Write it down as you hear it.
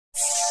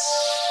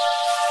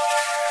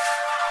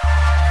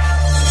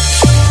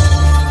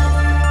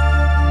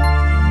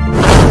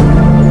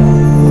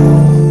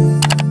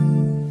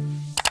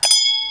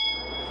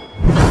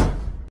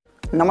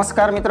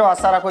નમસ્કાર મિત્રો,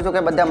 આશા રાખું છું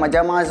કે બધા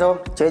મજામાં હશો।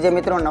 જે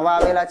મિત્રો નવા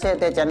આવેલા છે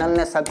તે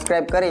ચેનલને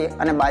સબસ્ક્રાઇબ કરી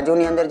અને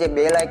બાજુની અંદર જે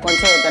બેલ આઇકોન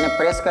છે તેને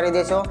પ્રેસ કરી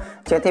દેશો,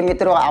 જેથી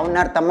મિત્રો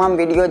આવનાર તમામ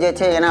વિડીયો જે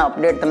છે એના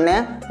અપડેટ તમને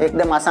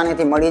એકદમ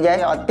આસાનીથી મળી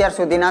જાય। અત્યાર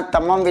સુધીના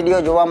તમામ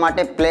વિડીયો જોવા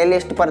માટે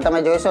પ્લેલિસ્ટ પર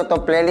તમે જોઈશો તો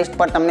પ્લેલિસ્ટ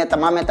પર તમને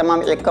તમામે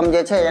તમામ એકમ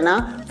જે છે એના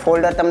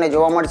ફોલ્ડર તમને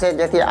જોવા મળશે,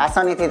 જેથી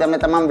આસાનીથી તમે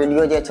તમામ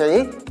વિડીયો જે છે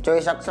એ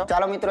જોઈ શકશો।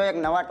 ચાલો મિત્રો, એક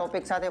નવા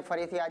ટોપિક સાથે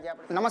ફરીથી આજે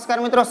આપણે નમસ્કાર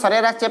મિત્રો,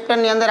 સરેરાશ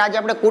ચેપ્ટરની અંદર આજે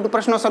આપણે કૂટ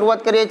પ્રશ્નો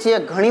શરૂઆત કરીએ છીએ।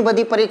 ઘણી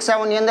બધી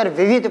પરીક્ષાઓની અંદર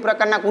વિવિધ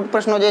પ્રકારના કૂટ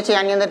પ્રશ્નો જે છે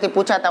આની અંદરથી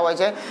પૂછાતા હોય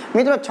છે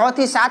મિત્રો। 6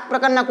 થી 7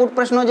 પ્રકારના કૂટ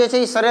પ્રશ્નો જે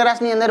છે એ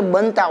સરેરાશની અંદર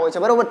બનતા હોય છે,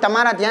 બરોબર।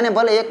 તમારા ધ્યાને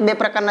ભલે 1-2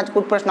 પ્રકારના જ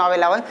કૂટ પ્રશ્નો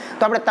આવેલા હોય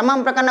તો આપણે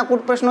તમામ પ્રકારના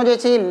કૂટ પ્રશ્નો જે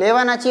છે એ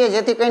લેવાના છીએ,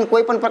 જેથી કરીને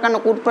કોઈ પણ પ્રકારનો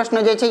કૂટ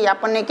પ્રશ્ન જે છે એ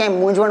આપણને ક્યાંય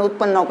મૂંઝવણ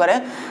ઉત્પન્ન ન કરે।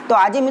 તો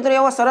આજે મિત્રો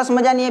એવો સરસ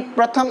મજાની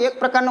પ્રથમ એક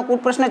પ્રકારનો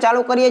કૂટ પ્રશ્ન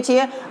ચાલુ કરીએ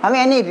છીએ। હવે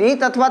એની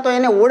રીત અથવા તો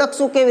એને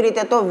ઓળખશું કેવી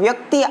રીતે, તો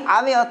વ્યક્તિ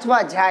આવે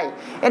અથવા જાય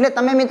એટલે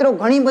તમે મિત્રો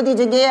ઘણી બધી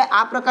જગ્યાએ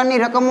આ પ્રકારની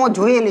રકમો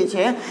જોયેલી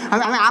છે।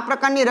 હવે આ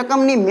પ્રકારની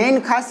રકમની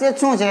મેઇન ખાસિયત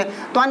શું છે,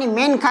 તો આની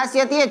મેઇન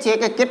ખાસિયત એ છે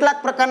કે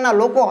કેટલાક પ્રકારના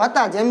લોકો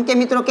હતા, જેમ કે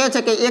મિત્રો કહે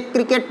છે કે એક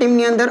ક્રિકેટ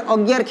ટીમની અંદર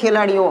 11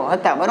 ખેલાડીઓ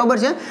હતા, બરોબર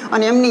છે,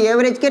 અને એમની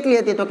એવરેજ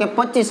કેટલી હતી તો કે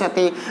 25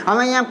 હતી। હવે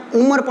અહીંયા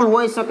ઉંમર પણ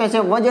હોઈ શકે છે,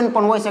 વજન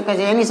પણ હોઈ શકે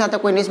છે, એની સાથે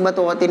કોઈ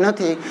નિસ્બતો હોતી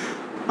નથી।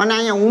 અને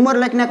અહીંયા ઉંમર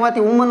લખી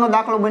નાખવાથી ઉંમરનો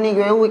દાખલો બની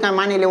ગયો એવું કાંઈ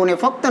માની લેવું નહીં,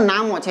 ફક્ત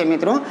નામો છે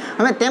મિત્રો।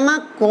 હવે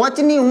તેમાં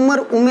કોચની ઉંમર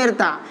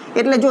ઉમેરતા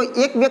એટલે જો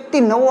એક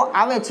વ્યક્તિ નવો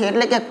આવે છે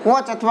એટલે કે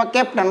કોચ અથવા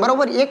કેપ્ટન,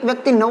 બરોબર, એક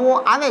વ્યક્તિ નવો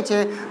આવે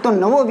છે તો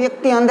નવો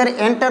વ્યક્તિ અંદર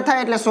એન્ટર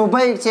થાય એટલે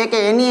સ્વાભાવિક છે કે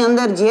એની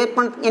અંદર જે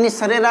પણ એની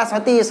સરેરાશ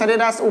હતી એ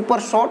સરેરાશ ઉપર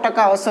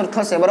 100% અસર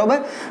થશે, બરોબર।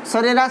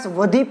 સરેરાશ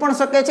વધી પણ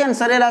શકે છે અને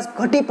સરેરાશ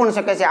ઘટી પણ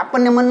શકે છે।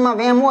 આપણને મનમાં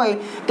વહેમ હોય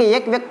કે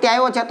એક વ્યક્તિ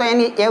આવ્યો છે તો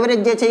એની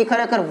એવરેજ જે છે એ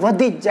ખરેખર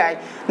વધી જ જાય,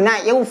 ના,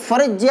 એવું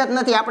ફરજિયાત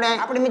નથી।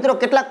 આપણે મિત્રો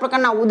કેટલાક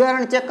પ્રકારના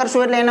ઉદાહરણ ચેક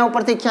કરશું એટલે એના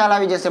ઉપરથી ખ્યાલ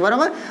આવી જશે,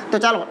 બરોબર। તો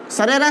ચાલો,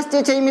 સરેરાશ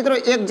જે છે એ મિત્રો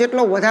એક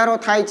જેટલો વધારો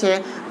થાય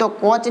છે તો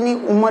કોચની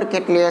ઉંમર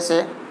કેટલી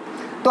હશે?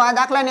 તો આ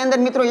દાખલાની અંદર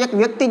મિત્રો એક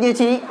વ્યક્તિ જે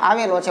છે એ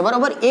આવેલો છે,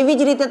 બરોબર। એવી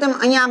જ રીતે તમે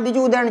અહીંયા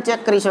બીજું ઉદાહરણ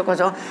ચેક કરી શકો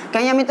છો કે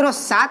અહીંયા મિત્રો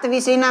 7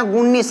 વિષયના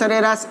ગુણની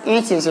સરેરાશ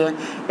 80 છે।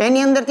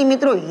 એની અંદરથી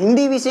મિત્રો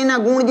હિન્દી વિષયના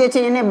ગુણ જે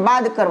છે એને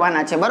બાદ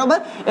કરવાના છે,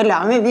 બરોબર। એટલે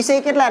હવે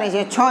વિષય કેટલા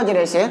રહેશે? 6 જ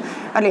રહેશે।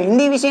 એટલે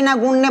હિન્દી વિષયના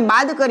ગુણને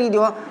બાદ કરી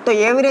દો તો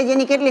એવરેજ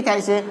એની કેટલી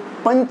થાય છે?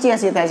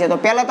 85 થાય છે। તો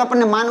પહેલા તો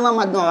આપણને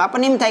માનવામાં જ ન આવે,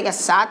 આપણને એમ થાય કે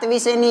 7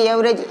 વિષયની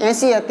એવરેજ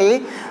 80 હતી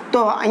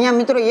તો અહીંયા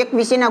મિત્રો એક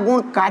વિષયના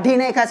ગુણ કાઢી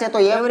નાખ્યા છે તો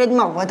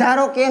એવરેજમાં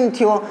વધારો કેમ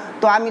થયો?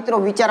 તો આ મિત્રો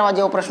વિચારવા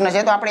જેવો પ્રશ્ન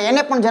છે, તો આપણે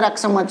એને પણ જરાક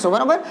સમજશું,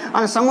 બરોબર।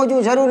 અને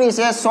સમજવું જરૂરી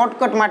છે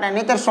શોર્ટકટ માટે,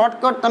 નહીતર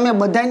શોર્ટકટ તમે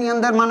બધાની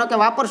અંદર માનો કે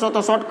વાપરશો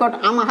તો શોર્ટકટ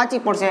આમાં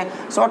સાચી પડશે,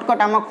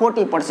 શોર્ટકટ આમાં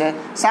ખોટી પડશે।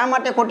 શા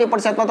માટે ખોટી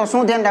પડશે તો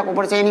શું ધ્યાન રાખવું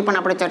પડશે એની પણ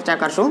આપણે ચર્ચા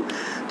કરશું।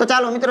 તો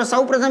ચાલો મિત્રો,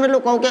 સૌ પ્રથમ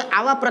એટલું કહું કે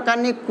આવા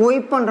પ્રકારની કોઈ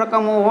પણ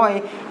રકમો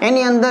હોય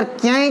એની અંદર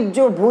ક્યાંય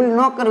જો ભૂલ ન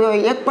કરવી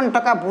હોય,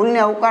 1% ભૂલને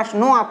અવકાશ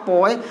ન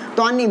આપવો હોય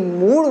તો આની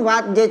મૂળ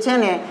વાત જે છે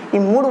ને એ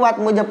મૂળ વાત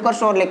મુજબ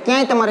કરશો એટલે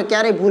ક્યાંય તમારે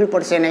ક્યારેય ભૂલ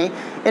પડશે નહીં।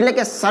 એટલે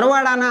કે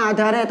સરવાળાના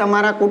આધારે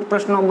તમારા કૂટ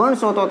પ્રશ્નો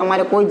ગણશો તો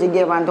તમારે કોઈ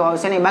જગ્યાએ વાંધો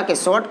આવશે નહીં। બાકી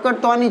શોર્ટકટ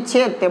તો આની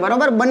છે જ તે,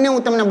 બરોબર, બંને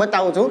હું તમને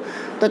બતાવું છું।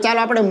 તો ચાલો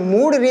આપણે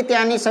મૂળ રીતે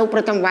આની સૌ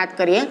પ્રથમ વાત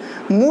કરીએ।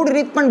 મૂળ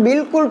રીત પણ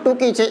બિલકુલ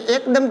ટૂંકી છે,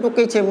 એકદમ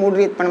ટૂંકી છે મૂળ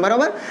રીત પણ,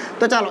 બરોબર।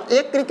 તો ચાલો,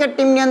 એક ક્રિકેટ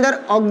ટીમની અંદર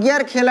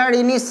 11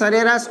 ખેલાડીની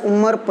સરેરાશ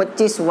ઉંમર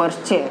 25 વર્ષ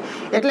છે।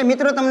 એટલે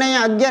મિત્રો તમને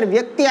અહીંયા 11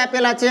 વ્યક્તિ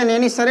આપેલા છે અને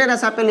એની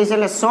સરેરાશ આપેલી છે,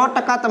 એટલે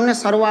 100% તમને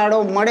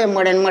સરવાળો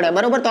મળે,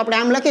 બરોબર। તો આપણે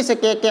આમ લખી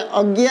શકીએ કે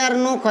 11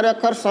 નો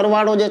ખરેખર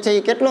સરવાળો જે છે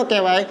એ કેટલો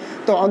કહેવાય?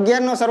 તો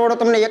 11 નો સરવાળો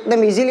તમને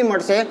એકદમ ઇઝીલી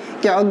મળશે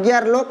કે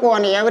 11 લોકો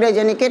અને એવરેજ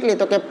એની કેટલી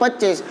તો કે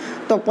 25।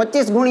 તો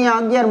 25 ગુણ્યા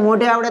 11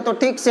 મોઢે આવડે તો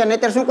ઠીક છે,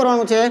 નહીતર શું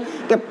કરવાનું છે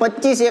કે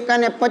 25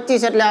 એકાને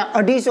 25 એટલે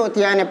 250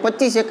 થયા અને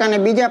 25 એકાને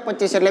બીજા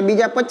 25 એટલે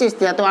બીજા 25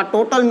 થયા। તો આ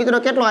ટોટલ મિત્રો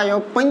કેટલો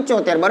આવ્યો?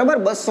 75, બરોબર,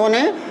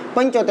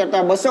 275। તો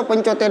આ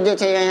 275 જે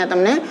છે એ અહીંયા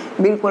તમને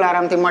બિલકુલ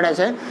આરામથી મળે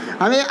છે।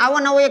 હવે આવો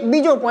નવો એક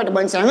બીજો પોઈન્ટ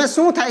બનશે। હવે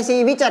શું થાય છે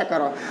એ વિચાર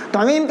કરો। તો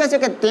હવે એમ કહે છે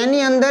કે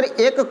તેની અંદર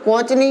એક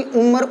કોચની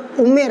ઉંમર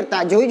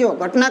ઉમેરતા, જોઈજો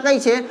ઘટના કઈ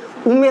છે?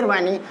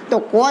 ઉમેરવાની। તો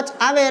કોચ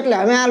આવે એટલે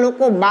હવે આ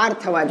લોકો 12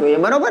 થવા જોઈએ,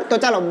 બરોબર। તો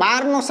ચાલો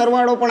 12 નો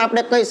સરવાળો પણ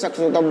આપણે કહી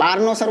શકશું। તો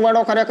 12 નો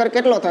સરવાળો ખરેખર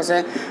કેટલો થશે?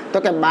 તો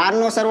કે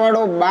 12 નો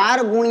સરવાળો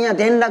 12 ગુણ્યા,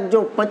 ધ્યાન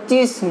રાખજો,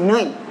 25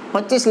 નહીં,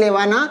 25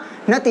 લેવાના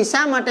નથી।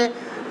 શા માટે?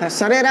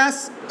 સરેરાશ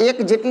એક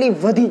જેટલી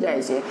વધી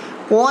જાય છે,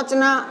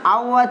 કોચના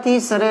આવવાથી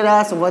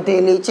સરેરાશ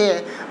વધેલી છે।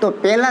 તો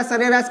પહેલા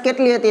સરેરાશ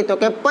કેટલી હતી તો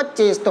કે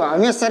 25, તો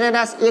હવે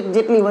સરેરાશ એક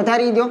જેટલી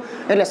વધારી દો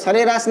એટલે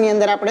સરેરાશની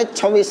અંદર આપણે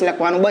 26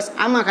 લખવાનું। બસ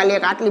આમાં ખાલી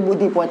એક આટલી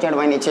બુદ્ધિ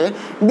પહોંચાડવાની છે।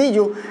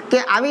 બીજું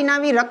કે આવી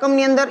નાવી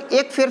રકમની અંદર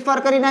એક ફેરફાર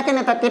કરી નાખે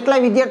ને તો કેટલા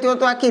વિદ્યાર્થીઓ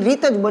તો આખી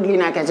રીત જ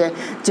બદલી નાખે છે।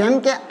 જેમ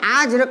કે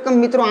આ જ રકમ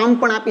મિત્રો આમ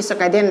પણ આપી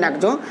શકાય, ધ્યાન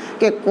રાખજો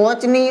કે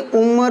કોચની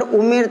ઉંમર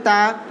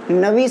ઉમેરતા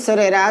નવી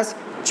સરેરાશ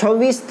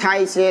 26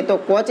 થાય છે, તો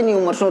કોચની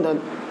ઉંમર શોધો।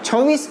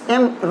 26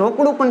 એમ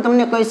રોકડું પણ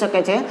તમને કહી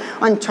શકે છે.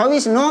 અને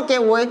 26 ન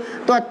કહેવું હોય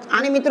તો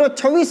આને મિત્રો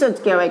 26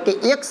 જ કહેવાય કે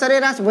એક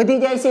સરેરાશ વધી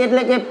જાય છે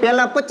એટલે કે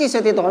પહેલા 25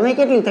 હતી તો હવે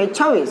કેટલી થઈ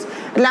 26.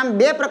 એટલે આમ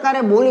બે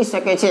પ્રકારે બોલી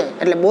શકે છે.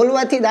 એટલે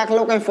બોલવાથી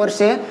દાખલો કંઈ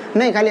ફરશે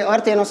નહીં, ખાલી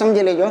અર્થ એનો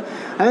સમજી લેજો.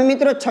 હવે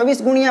મિત્રો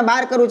 26 ગુણ્યા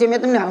 12 કરવું છે.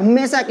 મેં તમને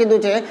હંમેશા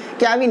કીધું છે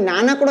કે આવી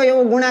નાનકડો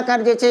એવો ગુણાકાર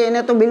જે છે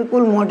એને તો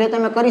બિલકુલ મોઢે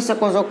તમે કરી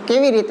શકો છો.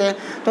 કેવી રીતે?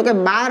 તો કે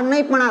 12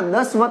 નહીં પણ આ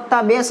 10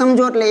 વત્તા 2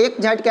 સમજો એટલે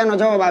એક ઝાટકાનો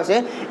જવાબ આવશે.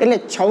 એટલે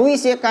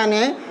 26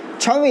 એકાને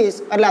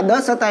 26 એટલે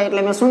 10 હતા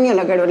એટલે મેં શૂન્ય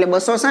લગાડ્યું એટલે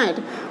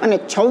 260 અને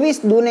 26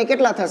 દૂને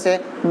કેટલા થશે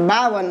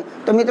 52.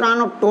 તો મિત્રો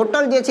આનો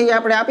ટોટલ જે છે એ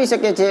આપણે આપી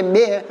શકીએ છીએ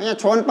 2.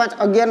 અહીંયા 6 અને 5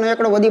 11 નો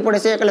એકડો વધી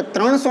પડે છે એટલે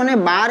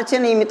 312 છે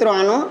ને એ મિત્રો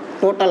આનો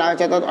ટોટલ આવે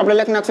છે. તો આપણે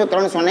લખી નાખશું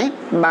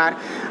 312.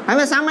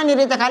 હવે સામાન્ય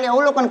રીતે ખાલી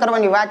અવલોકન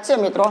કરવાની વાત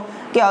છે મિત્રો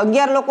કે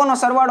 11 લોકોનો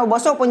સરવાળો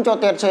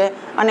 275 છે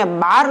અને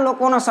 12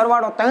 લોકોનો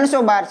સરવાળો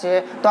 312 છે.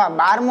 તો આ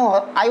 12મો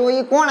આવ્યો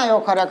એ કોણ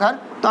આવ્યો ખરેખર?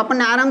 તો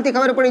આપણને આરામથી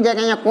ખબર પડી જાય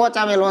કે અહીંયા કોચ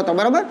આવેલો હતો,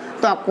 બરોબર?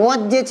 તો આ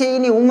કોચ જે છે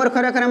એની ઉંમર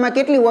ખરેખર આમાં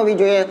કેટલી હોવી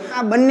જોઈએ?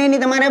 આ બંનેની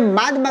તમારે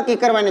બાદબાકી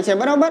કરવાની છે,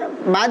 બરોબર?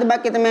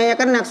 બાદબાકી તમે અહીંયા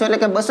કરી નાખશો એટલે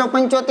કે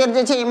 275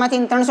 જે છે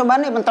એમાંથી 312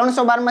 નહીં પણ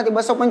 312 માંથી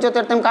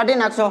 275 તમે કાઢી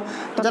નાખશો.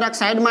 તો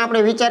જરાક સાઈડમાં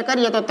આપણે વિચાર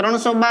કરીએ તો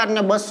 312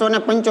 ને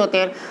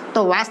 275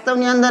 તો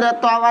વાસ્તવની અંદર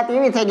તો આ વાત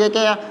એવી થઈ ગઈ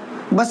કે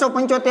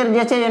 275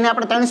 જે છે એને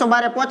આપણે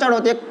 312 પહોંચાડો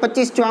તો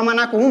 25 જો આમાં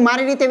નાખું. હું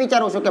મારી રીતે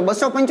વિચારું છું કે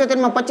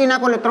 275 માં 25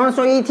 નાખો એટલે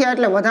 300 ઈ થયા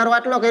એટલે વધારો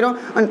આટલો કર્યો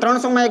અને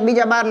 300 માં એક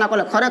બીજા 12 નાખો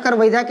એટલે ખરેખર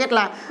વધ્યા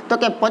કેટલા? તો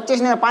કે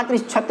 25 ને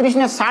 35 36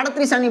 ને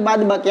 37 આની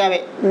બાદબાકી આવે.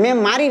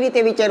 મેં મારી રીતે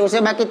વિચાર્યું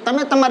છે, બાકી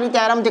તમે તમારી રીતે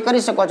આરામથી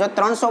કરી શકો છો.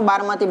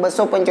 312 માંથી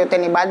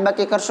 275 ની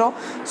બાદબાકી કરશો,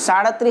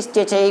 37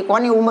 જે છે એ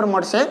કોની ઉંમર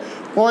મળશે?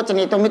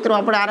 કોચની. તો મિત્રો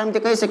આપણે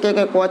આરામથી કહી શકીએ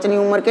કે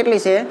કોચની ઉંમર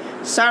કેટલી છે?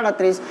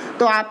 37.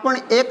 તો આ પણ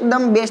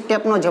એકદમ બે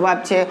સ્ટેપનો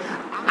જવાબ છે.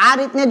 આ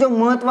રીતને જો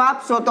મહત્વ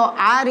આપશો તો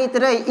આ રીત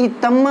રહી એ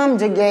તમામ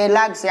જગ્યાએ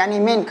લાગશે.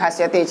 આની મેઇન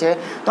ખાસિયત એ છે.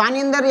 તો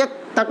આની અંદર એક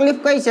તકલીફ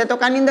કઈ છે? તો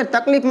આની અંદર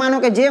તકલીફ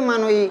માનો કે જે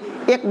માનો એ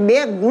એક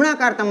 2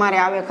 ગુણાકાર તમારે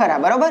આવે ખરા,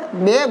 બરોબર?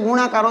 2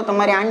 ગુણાકારો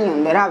તમારે આની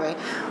અંદર આવે.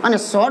 અને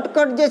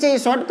શોર્ટકટ જે છે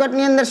એ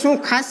શોર્ટકટની અંદર શું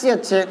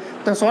ખાસિયત છે?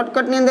 તો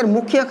શોર્ટકટની અંદર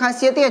મુખ્ય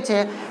ખાસિયત એ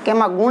છે કે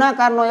એમાં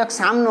ગુણાકારનો એક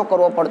સામનો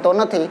કરવો પડતો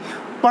નથી.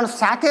 પણ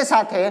સાથે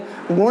સાથે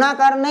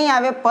ગુણાકાર નહીં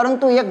આવે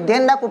પરંતુ એક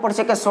ધ્યાન રાખવું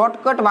પડશે કે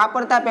શોર્ટકટ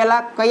વાપરતા પહેલા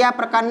કયા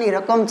પ્રકારની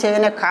રકમ છે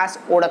એને ખાસ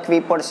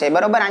ઓળખવી પડશે,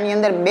 બરોબર? આની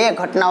અંદર 2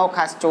 ઘટનાઓ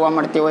ખાસ જોવા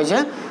મળતી હોય છે.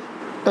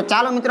 તો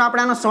ચાલો મિત્રો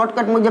આપણે આનો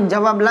શોર્ટકટ મુજબ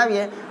જવાબ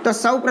લાવીએ. તો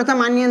સૌ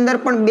પ્રથમ આની અંદર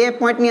પણ 2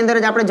 પોઈન્ટની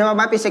અંદર જ આપણે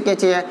જવાબ આપી શકીએ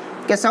છીએ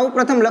કે સૌ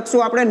પ્રથમ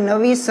લખશું આપણે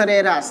નવી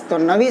સરેરાશ. તો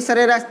નવી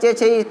સરેરાશ જે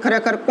છે એ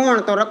ખરેખર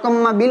કોણ? તો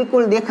રકમમાં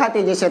બિલકુલ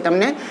દેખાતી જ છે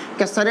તમને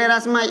કે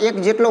સરેરાશમાં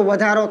 1 જેટલો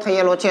વધારો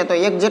થયેલો છે. તો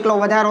 1 જેટલો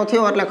વધારો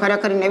થયો એટલે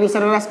ખરેખર નવી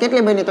સરેરાશ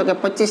કેટલી બની? તો કે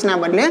 25 ના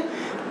બદલે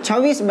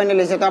 26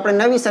 બનેલી છે. તો આપણે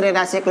નવી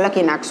સરેરાશ એક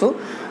લખી નાખશું.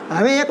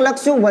 હવે એક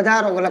લખશું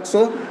વધારો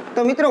લખશું.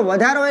 તો મિત્રો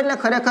વધારો એટલે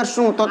ખરેખર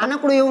શું? તો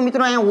નાનકડું એવું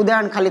મિત્રો અહીંયા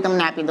ઉદાહરણ ખાલી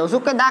તમને આપી દઉં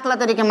છું કે દાખલા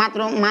તરીકે માત્ર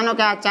માનો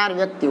કે આ 4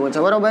 વ્યક્તિઓ છે,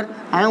 બરોબર?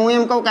 હવે હું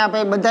એમ કહું કે આ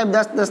ભાઈ બધા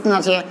 10-10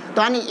 ના છે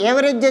તો આની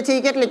એવરેજ જે છે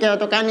એ કેટલી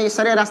કહેવાય? તો કે આની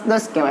સરેરાશ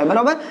 10 કહેવાય,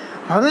 બરોબર?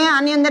 હવે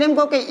આની અંદર એમ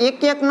કહું કે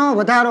 1-1 નો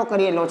વધારો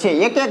કરેલો છે,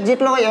 1-1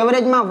 જેટલો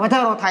એવરેજમાં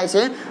વધારો થાય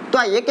છે. તો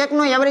આ 1-1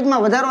 નો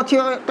એવરેજમાં વધારો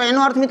થયો તો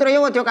એનો અર્થ મિત્રો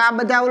એવો થયો કે આ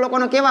બધા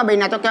અવલોકનો કેવા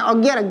બન્યા? તો કે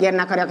 11-11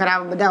 ના ખરેખર આ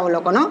બધા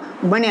અવલોકનો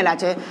બનેલા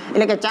છે.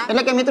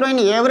 એટલે કે મિત્રો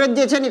એની એવરેજ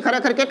જે છે ને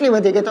ખરેખર કેટલી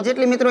વધી ગઈ? તો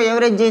જેટલી મિત્રો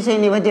એવરેજ જે છે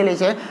એની વધેલી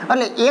છે.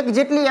 એટલે 1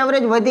 જેટલી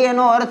એવરેજ વધી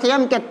એનો અર્થ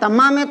એમ કે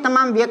તમામે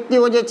તમામ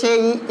વ્યક્તિઓ જે છે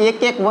એ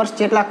 1-1 વર્ષ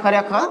જેટલા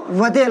ખરેખર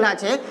વધેલા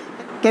છે.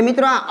 કે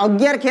મિત્રો આ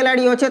 11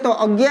 ખેલાડીઓ છે તો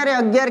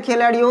 11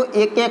 ખેલાડીઓ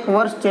 1-1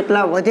 વર્ષ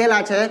જેટલા વધેલા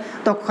છે.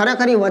 તો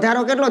ખરેખર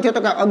વધારો કેટલો થયો?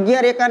 તો કે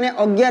 11 એકાને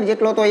 11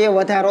 જેટલો તો એ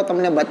વધારો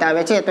તમને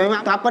બતાવે છે. તો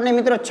એમાં આપણને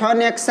મિત્રો 6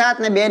 ને 1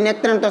 7 ને 2 ને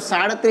 1 3 તો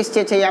 37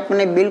 જે છે એ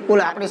આપણને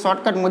બિલકુલ આપણી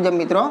શોર્ટકટ મુજબ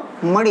મિત્રો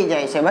મળી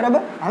જાય છે,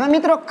 બરાબર? હવે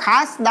મિત્રો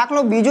ખાસ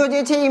દાખલો બીજો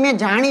જે છે એ મેં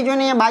જાણી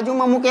જોઈને અહીંયા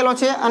બાજુમાં મૂકેલો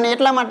છે અને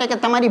એટલા માટે કે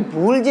તમારી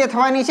ભૂલ જે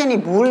થવાની છે ને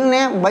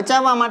ભૂલને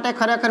બચાવવા માટે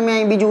ખરેખર મેં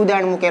અહીં બીજું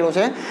ઉદાહરણ મૂકેલું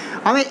છે.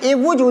 હવે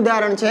એવું જ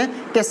ઉદાહરણ છે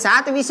કે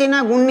 7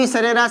 વિષયના ગુણની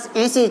સરેરાશ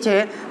 80 છે,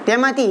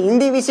 તેમાંથી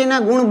હિન્દી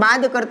વિષયના ગુણ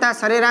બાદ કરતા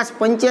સરેરાશ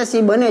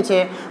 85 બને છે.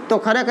 તો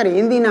ખરેખર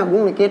હિન્દીના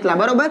ગુણ કેટલા,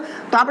 બરોબર?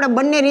 તો આપણે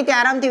બંને રીતે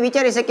આરામથી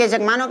વિચારી શકીએ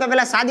છીએ. માનો કે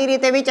પેલા સાદી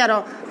રીતે વિચારો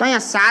તો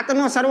અહીંયા 7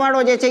 નો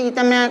સરવાળો જે છે એ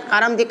તમે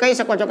આરામથી કહી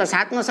શકો છો કે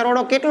 7 નો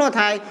સરવાળો કેટલો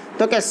થાય?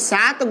 તો કે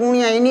 7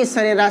 ગુણ્યા એની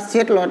સરેરાશ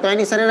જેટલો. તો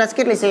એની સરેરાશ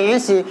કેટલી છે?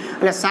 80.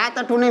 એટલે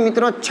 7 8 ને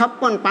મિત્રો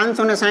 56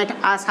 560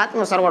 આ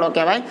 7 નો સરવાળો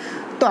કહેવાય.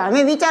 તો હવે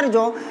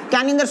વિચારજો કે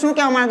આની અંદર શું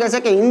કહેવા માંગે છે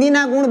કે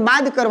હિન્દીના ગુણ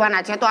બાદ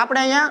કરવાના છે. તો આપણે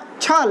અહીંયા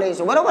 6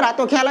 લઈશું, બરોબર? આ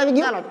તો ખ્યાલ આવી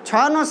ગયો. ચાલો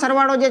 6 નો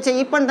સરવાળો જે છે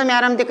એ પણ તમે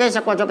આરામથી કહી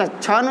શકો છો કે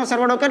 6 નો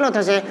સરવાળો કેટલો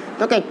થશે?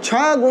 તો કે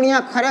 6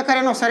 ગુણ્યા ખરેખર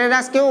એનો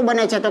સરેરાશ કેવો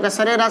બને છે? તો કે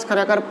સરેરાશ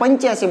ખરેખર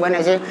 85 બને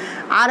છે.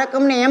 આ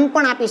રકમને એમ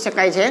પણ આપી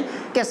શકાય છે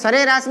કે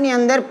સરેરાશની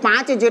અંદર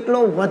 5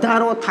 જેટલો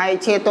વધારો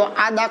થાય છે. તો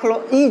આ દાખલો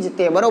ઈ જ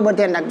તે, બરોબર?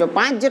 ધ્યાન રાખજો.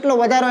 5 જેટલો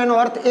વધારો એનો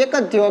અર્થ એક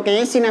જ થયો કે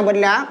 80 ના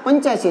બદલે આ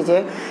 85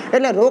 છે.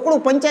 એટલે રોકડું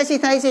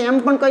 85 થાય છે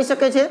એમ પણ કહી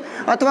શકે છે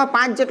અથવા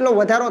 5 જેટલો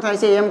વધારો થાય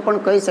છે એમ પણ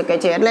કહી શકે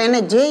છે. એટલે એને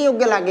જે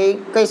યોગ્ય લાગે એ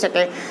કહી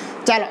શકે.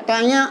 ચાલો તો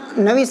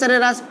અહીંયા નવી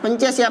સરેરાશ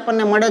 85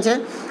 આપણને મળે છે.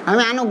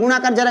 હવે આનો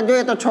ગુણાકાર જરાક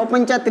જોઈએ તો 6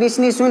 પંચા 30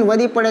 ની શૂન્ય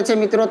વધી પડે છે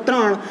મિત્રો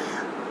 3,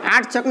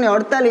 8 છક ને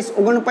 48,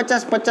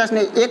 49, 50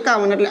 ને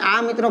 51, એટલે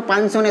આ મિત્રો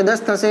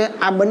 510 થશે.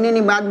 આ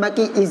બંનેની બાદ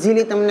બાકી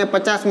ઇઝીલી તમને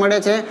 50 મળે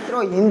છે.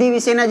 મિત્રો હિન્દી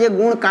વિષયના જે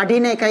ગુણ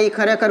કાઢી નાખ્યા એ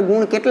ખરેખર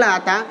ગુણ કેટલા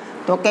હતા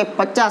તો કે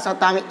 50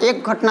 હતા. હવે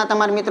એક ઘટના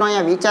તમારા મિત્રો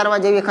અહીંયા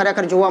વિચારવા જેવી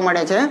ખરેખર જોવા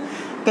મળે છે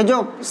કે જો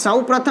સૌ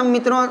પ્રથમ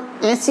મિત્રો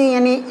 80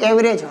 એની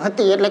એવરેજ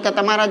હતી, એટલે કે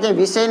તમારા જે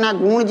વિષયના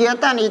ગુણ જે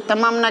હતા ને એ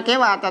તમામના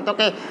કેવા હતા તો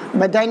કે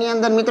બધાની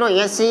અંદર મિત્રો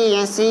 80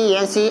 80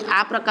 80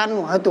 આ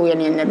પ્રકારનું હતું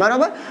એની અંદર,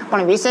 બરોબર.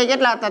 પણ વિષય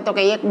કેટલા હતા તો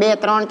કે 1 2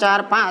 3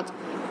 4 5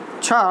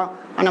 6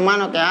 અને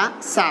માનો કે આ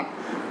 7.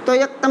 તો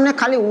એક તમને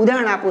ખાલી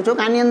ઉદાહરણ આપું છું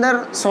કે આની અંદર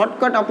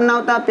શોર્ટકટ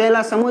અપનાવતા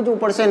પહેલાં સમજવું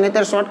પડશે,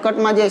 નહીંતર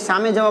શોર્ટકટમાં જે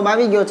સામે જવાબ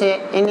આવી ગયો છે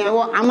એને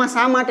એવો આમાં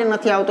શા માટે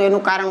નથી આવતો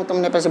એનું કારણ હું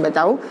તમને પછી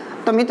બતાવું.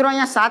 તો મિત્રો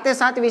અહીંયા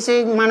 7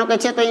 વિષય માનો કે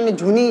છે તો એની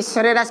જૂની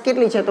સરેરાશ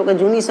કેટલી છે તો કે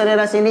જૂની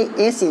સરેરાશ એની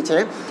 80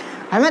 છે.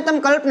 હવે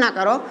તમે કલ્પના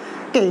કરો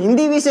કે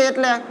હિન્દી વિષય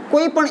એટલે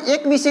કોઈ પણ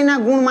એક વિષયના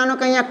ગુણ માનો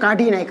કે અહીંયા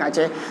કાઢી નાખ્યા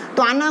છે,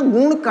 તો આના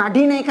ગુણ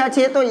કાઢી નાખ્યા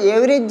છે તો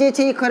એવરેજ જે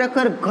છે એ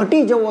ખરેખર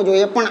ઘટી જવો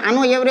જોઈએ, પણ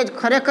આનો એવરેજ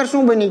ખરેખર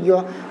શું બની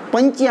ગયો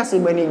 85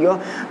 બની ગયો.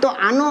 તો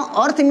આનો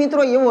અર્થ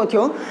મિત્રો એવો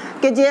થયો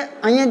કે જે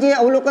અહીંયા જે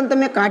અવલોકન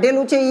તમે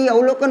કાઢેલું છે એ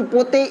અવલોકન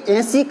પોતે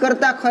 80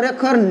 કરતાં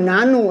ખરેખર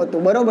નાનું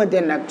હતું, બરોબર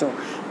ધ્યાન રાખજો.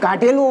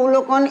 કાઢેલું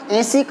અવલોકન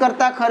 80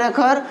 કરતાં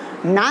ખરેખર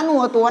નાનું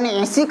હતું અને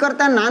 80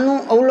 કરતાં નાનું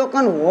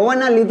અવલોકન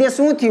હોવાના લીધે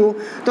શું થયું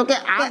તો કે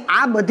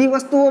આ બધી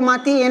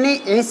વસ્તુઓમાંથી એને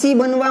 80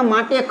 બનવા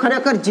માટે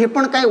ખરેખર જે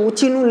પણ કાંઈ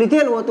ઓછીનું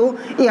લીધેલું હતું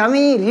એ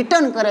હવે એ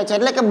રિટર્ન કરે છે,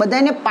 એટલે કે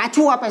બધાને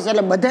પાછું આપે છે.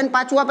 એટલે બધાને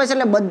પાછું આપે છે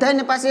એટલે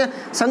બધાને પાસે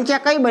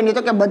સંખ્યા કઈ બની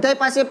તો કે બધા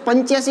પાસે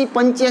 85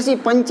 85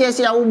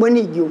 85 આવું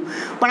બની ગયું.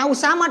 પણ આવું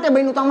શા માટે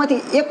બન્યું તો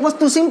આમાંથી એક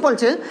વસ્તુ સિમ્પલ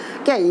છે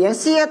કે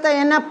 80 હતા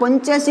એના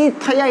 85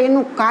 થયા.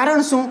 એનું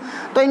કારણ શું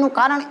તો એનું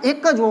કારણ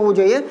એક જ હોવું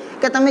જોઈએ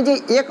કે તમે જે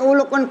એક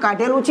અવલોકન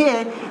કાઢેલું છે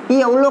એ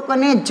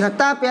અવલોકને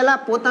જતા પહેલા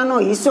પોતાનો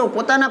હિસ્સો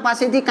પોતાના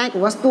પાસેથી કંઈક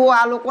વસ્તુઓ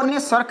આ લોકોને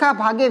સરખા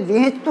ભાગે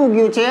વહેંચતું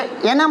ગયું છે,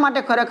 એના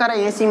માટે ખરેખર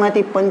 80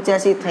 માંથી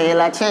 85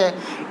 થયેલા છે.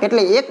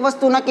 એટલે એક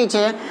વસ્તુ નક્કી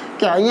છે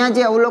કે અહીંયા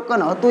જે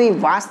અવલોકન હતું એ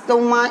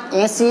વાસ્તવમાં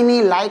 80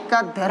 ની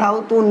લાયકાત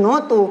ધરાવતું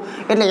નહોતું.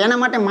 એટલે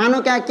એના માટે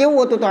માનો કે આ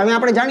કેવું હતું તો હવે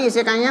આપણે જાણીએ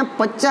છીએ કે અહીંયા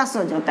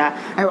 50 જ હતા.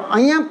 હવે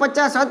અહીંયા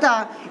 50 હતા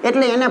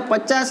એટલે એને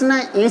 50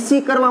 ના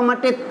 80 કરવા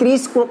માટે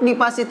 30 કોકની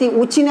પાસેથી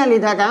ઉછીના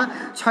લીધા હતા.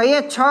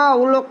 6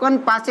 અવલોકન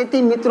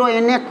પાસેથી મિત્રો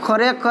એને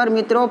ખરેખર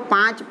મિત્રો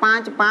 5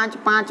 5 5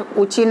 5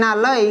 ઉછીના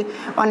લઈ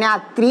અને આ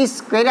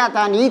 30 કર્યા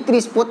હતા અને એ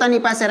 30 પોતાની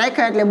પાસે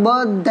રાખ્યા, એટલે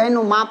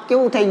બધાનું માપ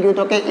કેવું થઈ ગયું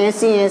તો કે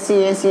 80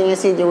 80 80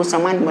 80 જેવું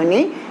સમાન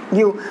બની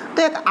ગયું.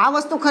 તો એક આ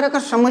વસ્તુ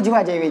ખરેખર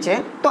સમજવા જેવી છે.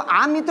 તો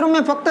આ મિત્રો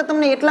મેં ફક્ત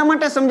તમને એટલા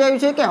માટે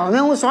સમજાવ્યું છે કે હવે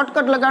હું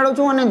શોર્ટકટ લગાડું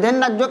છું અને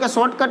ધ્યાન રાખજો કે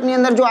શોર્ટકટની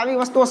અંદર જો આવી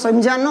વસ્તુઓ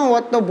સમજ્યા ન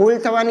હોત તો ભૂલ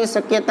થવાની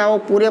શક્યતાઓ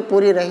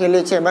પૂરેપૂરી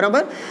રહેલી છે,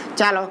 બરાબર.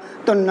 ચાલો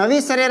તો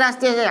નવી સરેરાશ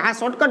જે છે આ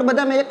શોર્ટકટ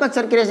બધામાં એક જ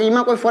સરખી રહેશે,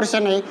 એમાં કોઈ ફરશે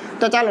નહીં.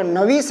 તો ચાલો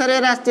નવી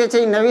સરેરાશ જે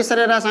છે એ નવી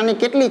સરેરાશ આની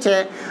કેટલી છે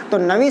તો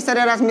નવી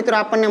સરેરાશ મિત્રો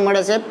આપણને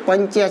મળે છે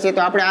 85.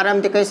 તો આપણે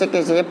આરામથી કહી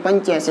શકીએ છીએ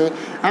 85.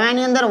 હવે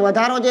આની અંદર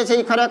વધારો જે છે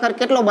એ ખરેખર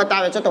કેટલો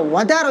બતાવે છે તો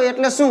વધારો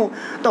એટલે શું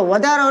તો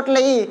વધારો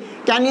એટલે એ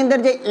કે આની અંદર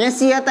જે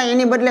 80 હતા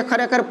એની બદલે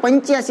ખરેખર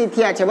 85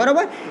 થયા છે,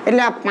 બરોબર.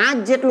 એટલે આ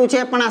 5 જેટલું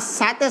છે પણ આ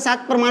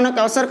 7 પર માનો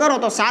કે અસર કરો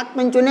તો 7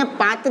 પંચું ને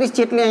 35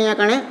 જેટલી અહીંયા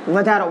કણે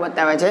વધારો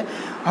બતાવે છે.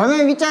 હવે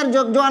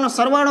વિચારજો જો આનો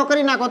સરવાળો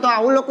કરી નાખો તો આ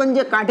અવલોકન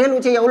જે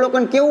કાઢેલું છે એ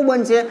અવલોકન કેવું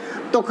બનશે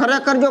તો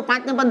ખરેખર જો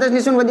 5 ને 5 10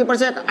 ની શૂન્ય વધી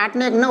પડશે, 8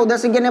 ને 1 9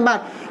 10 11 ને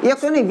 12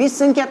 120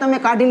 સંખ્યા તમે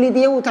કાઢી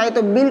લીધી એવું થાય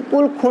તો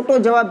બિલકુલ ખોટો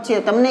જવાબ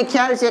છે. તમને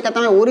ખ્યાલ છે કે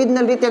તમે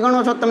ઓરિજિનલ રીતે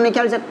ગણો છો, તમને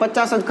ખ્યાલ છે કે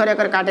 50 જ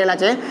ખરેખર કાઢેલા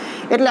છે.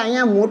 એટલે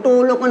અહીંયા મોટું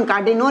અવલોકન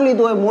કાઢી ન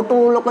લીધું હોય, મોટું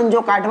અવલોકન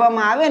જો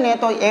કાઢવામાં આવે ને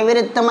તો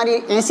એવરેજ તમારી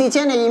 80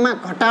 છે ને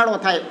એમાં ઘટાડો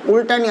થાય,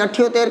 ઉલટાની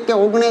 78 કે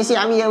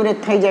 79 આવી એવરેજ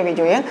થઈ જવી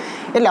જોઈએ.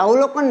 એટલે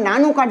અવલોકન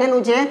નાનું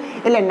કાઢેલું છે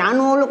એટલે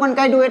નાનું અવલોકન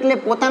કાઢ્યું એટલે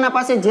પોતાના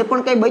પાસે જે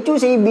પણ કંઈ બચ્યું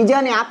છે એ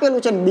બીજાને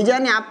આપેલું છે,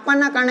 બીજાને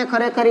આપવાના કારણે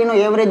ખરેખર એનો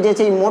એવરેજ જે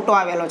છે એ મોટો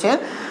આવેલો છે.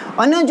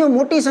 અને જો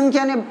મોટી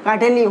સંખ્યાને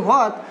કાઢેલી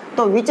હોત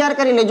તો વિચાર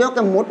કરી લેજો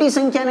કે મોટી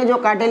સંખ્યાને જો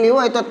કાઢેલી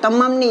હોય તો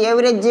તમામની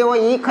એવરેજ જે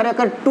હોય એ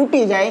ખરેખર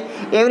તૂટી જાય,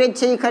 એવરેજ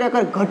છે એ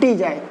ખરેખર ઘટી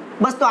જાય.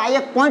 બસ તો આ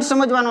એક પોઈન્ટ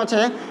સમજવાનો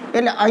છે.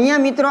 એટલે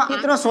અહીંયા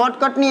મિત્રો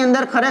શોર્ટકટની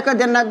અંદર ખરેખર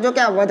ધ્યાન રાખજો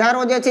કે આ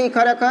વધારો જે છે એ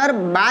ખરેખર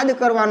બાદ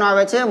કરવાનો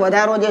આવે છે,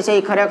 વધારો જે છે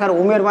એ ખરેખર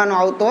ઉમેરવાનો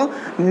આવતો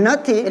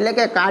નથી. એટલે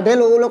કે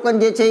કાઢેલું અવલોકન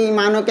જે છે એ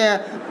માનો કે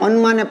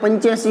અનુમાને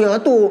 85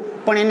 હતું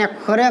પણ એને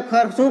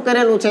ખરેખર શું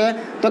કરેલું છે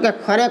તો કે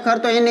ખરેખર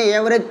તો એને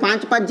એવરેજ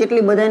 5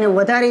 જેટલી બધાને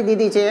વધારી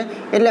દીધી છે,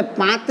 એટલે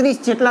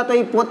 35 જેટલા તો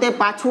એ પોતે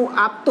પાછું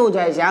આપતો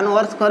જાય છે. આનો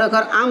અર્થ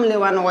ખરેખર આમ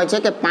લેવાનો હોય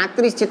છે કે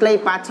 35 જેટલા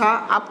એ પાછા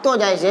આપતો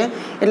જાય છે,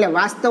 એટલે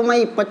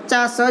વાસ્તવમાં એ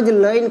 50 જ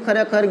લઈને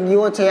ખરેખર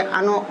ગયો છે.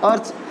 આનો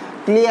અર્થ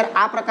ક્લિયર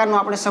આ પ્રકારનો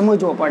આપણે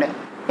સમજવો પડે.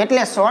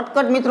 એટલે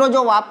શોર્ટકટ મિત્રો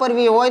જો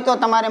વાપરવી હોય તો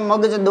તમારે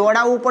મગજ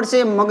દોડાવવું પડશે.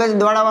 મગજ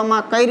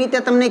દોડાવવામાં કઈ રીતે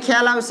તમને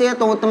ખ્યાલ આવશે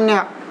તો હું તમને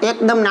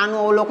એકદમ નાનું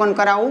અવલોકન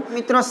કરાવું.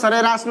 મિત્રો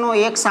સરેરાશનો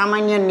એક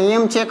સામાન્ય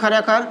નિયમ છે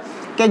ખરેખર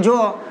કે જો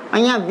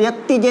અહીંયા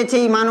વ્યક્તિ જે છે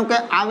એ માનો કે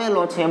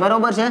આવેલો છે,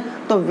 બરોબર છે,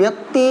 તો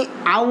વ્યક્તિ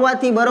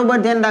આવવાથી બરોબર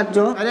ધ્યાન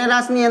રાખજો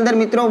સરેરાશની અંદર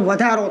મિત્રો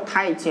વધારો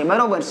થાય છે,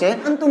 બરોબર છે,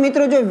 પરંતુ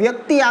મિત્રો જો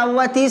વ્યક્તિ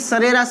આવવાથી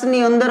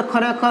સરેરાશની અંદર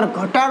ખરેખર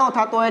ઘટાડો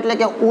થતો હોય એટલે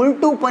કે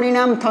ઉલટું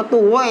પરિણામ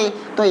થતું હોય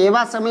તો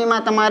એવા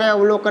સમયમાં તમારે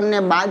અવલોકનને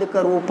બાદ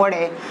કરવું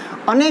પડે.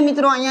 અને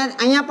મિત્રો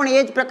અહીંયા પણ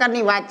એ જ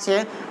પ્રકારની વાત છે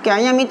કે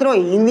અહીંયા મિત્રો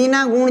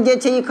હિન્દીના ગુણ જે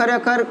છે એ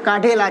ખરેખર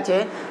કાઢેલા છે,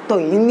 તો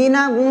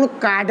હિન્દીના ગુણ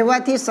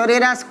કાઢવાથી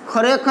સરેરાશ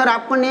ખરેખર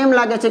આપણને એમ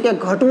લાગે છે કે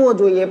ઘટવો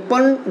જોઈએ,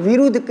 પણ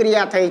વિરુદ્ધ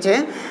ક્રિયા થઈ છે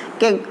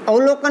કે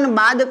અવલોકન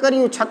બાદ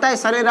કર્યું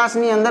છતાંય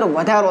સરેરાશની અંદર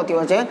વધારો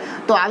થયો છે.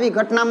 તો આવી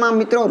ઘટનામાં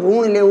મિત્રો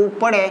ઋણ લેવું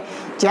પડે.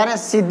 જ્યારે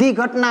સીધી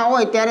ઘટના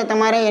હોય ત્યારે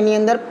તમારે એની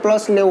અંદર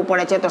પ્લસ લેવું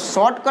પડે છે. તો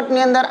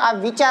શોર્ટકટની અંદર આ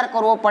વિચાર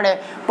કરવો પડે.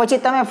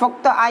 પછી તમે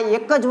ફક્ત આ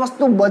એક જ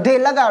વસ્તુ બધે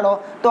લગાડો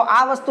તો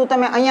આ વસ્તુ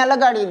તમે અહીંયા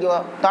લગાડી દો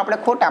તો આપણે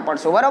ખોટા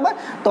પડશું, બરાબર.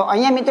 તો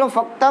અહીંયા મિત્રો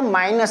ફક્ત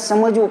માઇનસ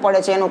સમજવું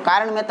પડે છે. એનું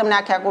કારણ મેં તમને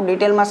આખું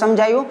ડિટેલમાં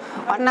સમજાવ્યું.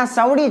 અને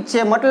સવડી જ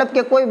છે, મતલબ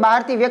કે કોઈ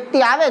બહારથી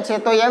વ્યક્તિ આવે છે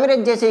તો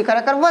એવરેજ જે છે એ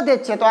ખરેખર વધે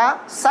જ છે. તો આ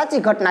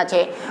સાચી ઘટના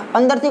છે.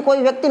 અંદરથી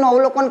કોઈ વ્યક્તિનું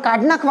અવલોકન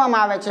કાઢી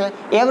નાખવામાં આવે છે,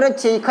 એવરેજ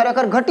છે એ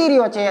ખરેખર ઘટી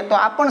રહ્યો છે, તો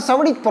આ પણ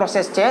સવડી જ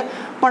પ્રોસેસ છે.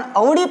 પણ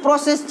અવળી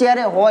પ્રોસેસ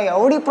જ્યારે હોય,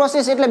 અવળી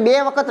પ્રોસેસ એટલે બે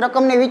વખત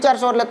રકમને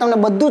વિચારશો એટલે તમને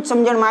બધું જ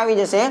સમજણમાં આવી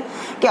જશે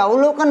કે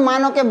અવલોકન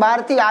માનો કે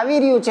બહારથી આવી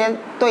રહ્યું છે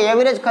તો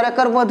એવરેજ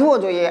ખરેખર વધવો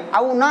જોઈએ.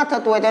 આવું ના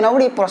થતું હોય તો એને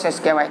અવળી પ્રોસેસ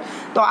કહેવાય.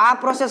 તો આ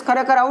પ્રોસેસ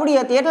ખરેખર અવળી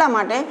હતી એટલા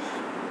માટે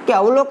કે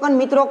અવલોકન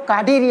મિત્રો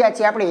કાઢી રહ્યા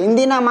છે, આપણે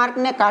હિન્દીના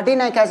માર્કને કાઢી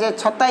નાખ્યા છે,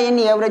 છતાં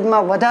એની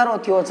એવરેજમાં વધારો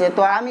થયો છે.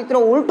 તો આ મિત્રો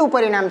ઉલટું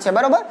પરિણામ છે,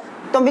 બરોબર.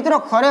 તો મિત્રો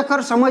ખરેખર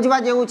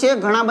સમજવા જેવું છે.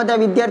 ઘણા બધા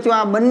વિદ્યાર્થીઓ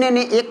આ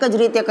બંનેને એક જ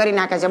રીતે કરી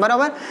નાખે છે,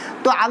 બરોબર.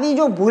 તો આવી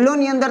જો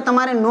ભૂલોની અંદર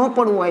તમારે ન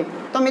પડવું હોય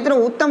તો મિત્રો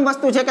ઉત્તમ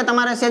વસ્તુ છે કે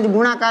તમારે સહેજ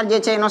ગુણાકાર જે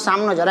છે એનો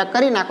સામનો જરાક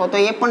કરી નાખો. તો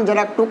એ પણ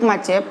જરાક ટૂંકમાં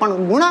જ છે,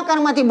 પણ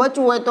ગુણાકારમાંથી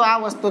બચવું હોય તો આ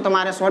વસ્તુ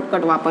તમારે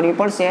શોર્ટકટ વાપરવી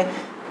પડશે.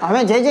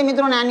 હવે જે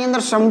મિત્રોને આની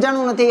અંદર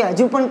સમજાણું નથી,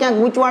 હજુ પણ ક્યાંક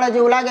ગૂંચવાડા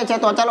જેવું લાગે છે,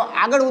 તો ચાલો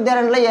આગળ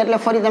ઉદાહરણ લઈએ એટલે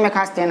ફરી તમે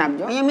ખાસ ધ્યાન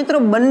આપજો. અહીંયા મિત્રો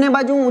બંને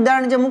બાજુ હું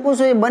ઉદાહરણ જે મૂકું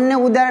છું એ બંને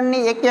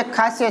ઉદાહરણની એક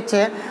ખાસિયત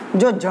છે.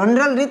 જો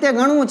જનરલ રીતે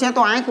ગણવું છે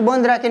તો આંખ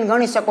બંધ રાખીને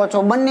ગણી શકો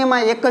છો,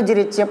 બંનેમાં એક જ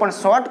રીત છે. પણ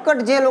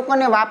શોર્ટકટ જે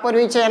લોકોને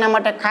વાપરવી છે એના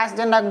માટે ખાસ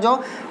ધ્યાન રાખજો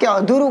કે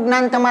અધૂરું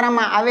જ્ઞાન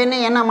તમારામાં આવે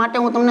નહીં. એના માટે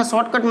હું તમને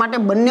શોર્ટકટ માટે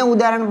બંને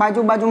ઉદાહરણ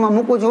બાજુમાં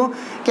મૂકું છું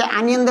કે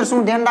આની અંદર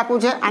શું ધ્યાન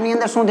રાખવું છે, આની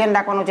અંદર શું ધ્યાન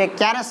રાખવાનું છે,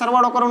 ક્યારે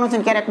સરવાળો કરવાનો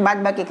છે, ક્યારેક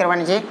બાદબાકી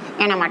કરવાની છે,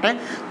 એના માટે.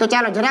 તો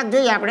ચાલો જરાક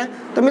જોઈએ આપણે.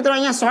 તો મિત્રો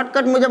અહીંયા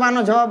શોર્ટકટ મુજબ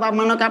આનો જવાબ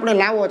માનો કે આપણે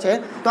લાવવો છે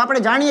તો આપણે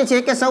જાણીએ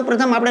છીએ કે સૌ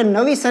પ્રથમ આપણે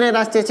નવી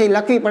સરેરાશ જે છે એ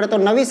લખવી પડે. તો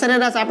નવી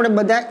સરેરાશ આપણે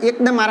બધા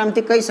એકદમ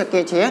આરામથી કહી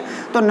શકીએ છીએ.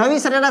 તો નવી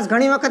સરેરાશ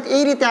ઘણી વખત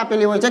એ રીતે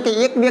આપેલી હોય છે કે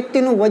એક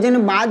વ્યક્તિનું વજન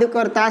બાદ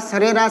કરતા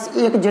સરેરાશ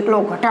એક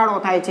જેટલો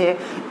ઘટાડો થાય છે,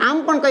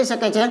 આમ પણ કહી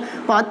શકે છે.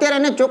 પણ અત્યારે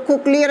એને ચોખ્ખું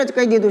ક્લિયર જ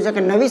કહી દીધું છે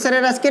કે નવી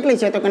સરેરાશ કેટલી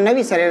છે, તો કે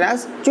નવી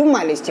સરેરાશ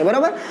 44 છે,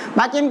 બરોબર.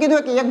 બાકી એમ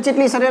કીધું કે એક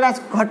જેટલી સરેરાશ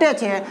ઘટે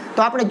છે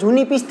તો આપણે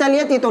જૂની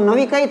 45 હતી તો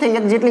નવી કઈ થઈ,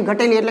 એક જેટલી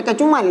ઘટેલી એટલે કે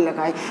 44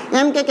 લખાય.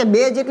 એમ કે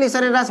બે જેટલી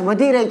સરેરાશ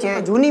વધી રહી છે,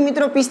 જૂની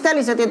મિત્રો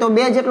 45 હતી તો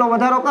બે જેટલો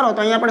વધારો કરો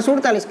તો અહીંયા આપણે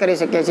 47 કરી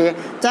શકીએ છીએ.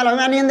 ચાલો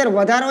હવે આની અંદર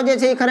વધારો જે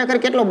છે એ ખરેખર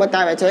કેટલો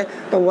બતાવે છે.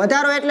 તો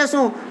વધારો એટલે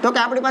શું, તો કે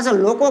આપણી પાસે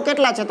લોકો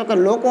કેટલા છે, તો કે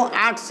લોકો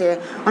 8 છે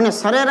અને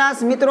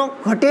સરેરાશ મિત્રો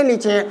ઘટેલી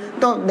છે.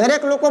 તો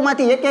દરેક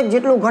લોકોમાંથી એક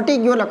જેટલું ઘટી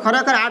ગયું એટલે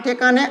ખરેખર 8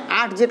 એકાને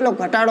 8 જેટલો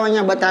ઘટાડો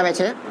અહીંયા બતાવે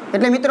છે.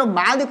 એટલે મિત્રો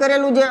બાદ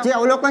કરેલું જે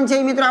અવલોકન છે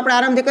એ મિત્રો આપણે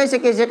આરામથી કહી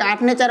શકીએ છીએ કે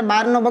 8 ને 4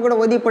 12 નો બગડો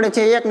વધી પડે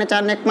છે, 1 ને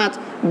 4 ને 1 5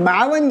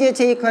 52 જે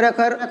છે એ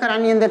ખરેખર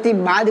આની અંદરથી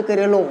બાદ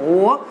કરેલો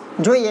હોવો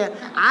જોઈએ.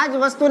 આ જ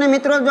વસ્તુને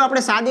મિત્રો જો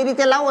આપણે સાદી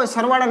રીતે લાવવો હોય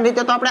સરવાળાની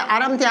રીતે તો આપણે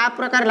આરામથી આ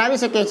પ્રકાર લાવી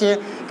શકીએ છીએ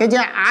કે જે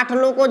 8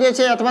 લોકો જે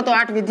છે અથવા તો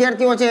 8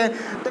 વિદ્યાર્થીઓ છે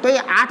તો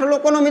એ 8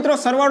 લોકોનો મિત્રો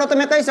સરવાળો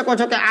તમે કહી શકો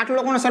છો કે 8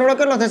 લોકોનો સરવાળો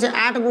કેટલો થશે,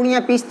 8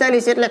 ગુણ્યા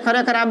 45 એટલે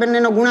ખરેખર આ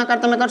બંનેનો ગુણાકાર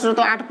તમે કરશો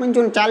તો 8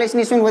 પંચું 40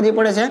 ની શું વધી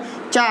પડે છે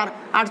 4,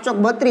 8 ચોક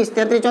 32,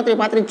 33 34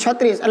 35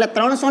 36 એટલે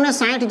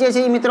 360 જે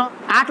છે એ મિત્રો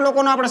 8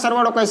 લોકોનો આપણે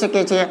સરવાળો કહી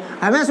શકીએ છીએ.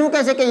 હવે શું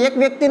કહે છે કે એક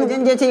વ્યક્તિનું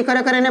વજન જે છે એ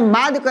ખરેખર એને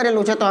બાદ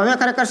કરેલું છે તો હવે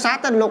ખરેખર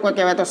 7 જ લોકો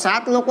કહેવાય. તો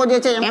 7 લોકો જે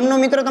છે એમનો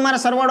મિત્રો તમારે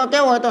સરવાળો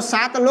કેવો હોય તો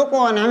 7 લોકો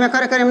અને હવે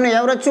ખરેખર એમનો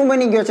એવરેજ શું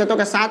બની ગયો છે તો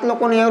કે 7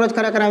 લોકોનો એવરેજ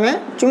ખરેખર હવે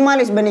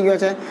 44 બની ગયો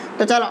છે.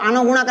 તો ચાલો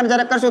આનો ગુણાકાર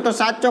જ્યારે કરશું તો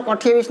 7 ચોક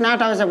 28 ને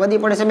 8 આવે છે,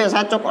 વધી પડે છે 2,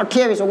 7 ચોક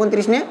 28,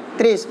 29 ને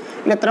 30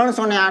 એટલે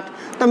 308.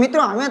 તો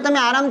મિત્રો હવે તમે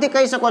આરામથી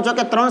કહી શકો છો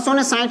કે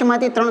 360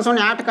 માંથી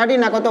 308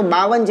 કાઢી નાખો તો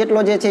 52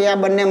 જેટલો જે છે આ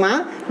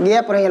બંનેમાં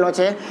ગેપ રહેલો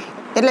છે.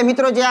 એટલે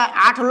મિત્રો જે આ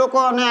 8 લોકો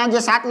અને આ જે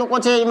 7 લોકો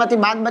છે એમાંથી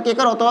બાદબાકી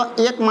કરો તો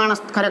એક માણસ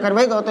ખરેખર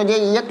વધ્યો. તો જે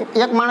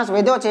એક માણસ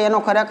વધ્યો છે એનો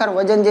ખરેખર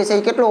વજન જે છે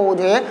એ કેટલો હોવો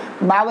જોઈએ,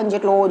 52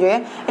 જેટલો હોવો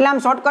જોઈએ. એટલે આમ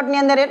શોર્ટકટની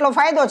અંદર એટલો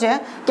ફાયદો છે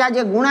કે આ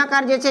જે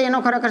ગુણાકાર જે છે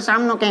એનો ખરેખર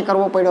સામનો ક્યાંય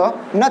કરવો પડ્યો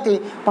નથી.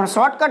 પણ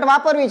શોર્ટકટ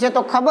વાપરવી છે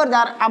તો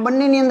ખબરદાર આ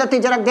બંનેની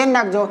અંદરથી જરાક ધ્યાન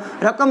રાખજો.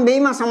 રકમ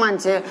બેયમાં સમાન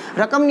છે,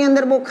 રકમની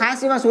અંદર બહુ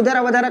ખાસ એવા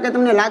સુધારા વધારા કે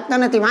તમને લાગતા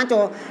નથી.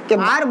 વાંચો કે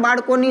 12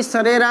 બાળકોની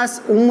સરેરાશ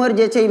ઉંમર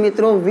જે છે એ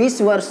મિત્રો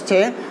 20 વર્ષ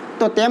છે.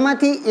 તો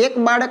તેમાંથી એક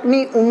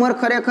બાળકની ઉંમર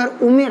ખરેખર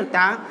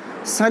ઉમેરતા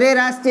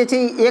સરેરાશ જે છે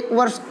એ 1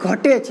 વર્ષ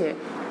ઘટે છે.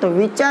 તો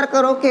વિચાર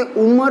કરો કે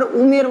ઉંમર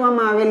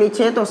ઉમેરવામાં આવેલી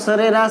છે તો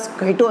સરેરાશ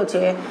ઘટ્યો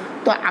છે.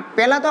 તો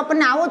પહેલાં તો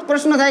આપણને આવો જ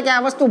પ્રશ્ન થાય કે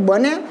આ વસ્તુ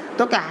બને,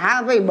 તો કે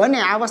હા ભાઈ બને.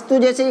 આ વસ્તુ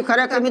જે છે એ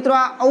ખરેખર મિત્રો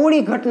આ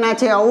અવળી ઘટના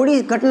છે.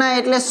 અવળી ઘટના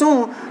એટલે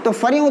શું? તો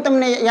ફરી હું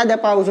તમને યાદ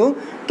અપાવું છું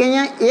કે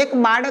અહીંયા એક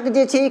બાળક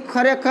જે છે એ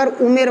ખરેખર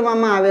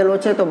ઉમેરવામાં આવેલો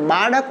છે. તો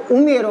બાળક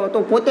ઉમેરો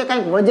તો પોતે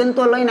કાંઈક વજન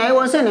તો લઈને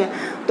આવ્યો હશે ને,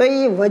 તો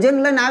એ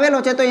વજન લઈને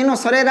આવેલો છે તો એનો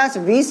સરેરાશ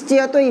 20 જે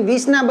હતો એ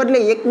 20ના બદલે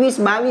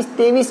 21, 22,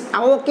 23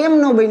 આવો કેમ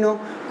ન બન્યો?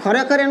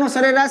 ખરેખર એનો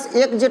સરેરાશ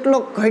 1 જેટલો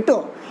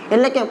ઘટ્યો,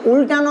 એટલે કે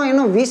ઉલટાનો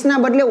એનો 20ના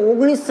બદલે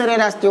 19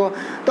 સરેરાશ થયો.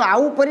 તો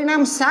આવું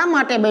પરિણામ શા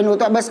માટે બન્યું?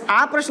 તો બસ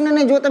આ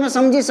પ્રશ્નને જો તમે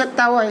સમજી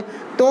શકતા હોય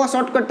તો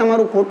શોર્ટકટ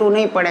તમારું ખોટું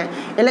નહીં પડે.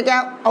 એટલે કે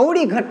આ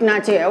અવળી ઘટના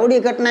છે.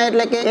 અવળી ઘટના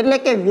એટલે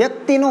કે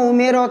વ્યક્તિનો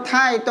ઉમેરો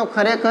થાય તો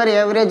ખરેખર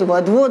એવરેજ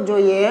વધવો જ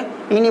જોઈએ,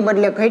 એની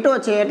બદલે ઘટ્યો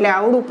છે એટલે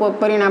આવડું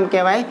પરિણામ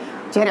કહેવાય.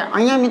 જ્યારે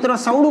અહીંયા મિત્રો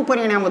સવડું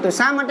પરિણામ હતું.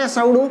 શા માટે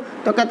સવડું?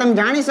 તો કે તમે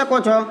જાણી શકો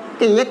છો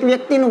કે એક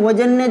વ્યક્તિનું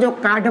વજનને જો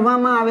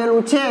કાઢવામાં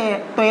આવેલું છે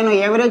તો એનો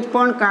એવરેજ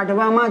પણ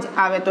કાઢવામાં જ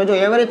આવે. તો જો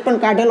એવરેજ પણ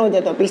કાઢેલો જ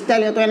હતો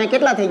 45, તો એને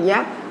કેટલા થઈ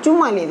ગયા?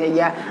 44 થઈ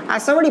ગયા. આ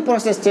સવડી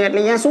પ્રોસેસ છે એટલે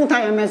અહીંયા શું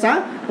થાય? હંમેશા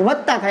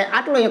વધતા થાય.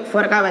 આટલો એક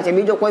ફરક આવે છે,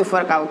 બીજો કોઈ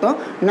ફરક આવતો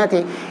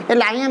નથી.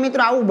 એટલે અહીંયા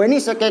મિત્રો આવું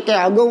બની શકે કે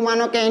અગાઉ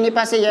માનો કે એની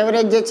પાસે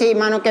એવરેજ જે છે એ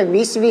માનો કે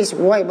 20-20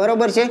 હોય,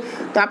 બરોબર છે.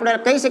 તો આપણે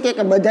કહી શકીએ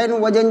કે બધાનું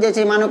વજન જે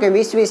છે માનો કે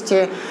 20-20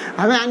 છે.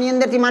 હવે આની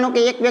અંદરથી માનો કે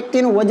એક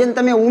વ્યક્તિનું વજન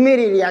તમે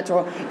ઉમેરી રહ્યા છો,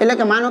 એટલે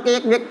કે માનો કે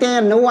એક વ્યક્તિ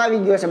અહીંયા 9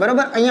 આવી ગયો છે,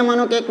 બરોબર. અહીંયા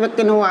માનો કે એક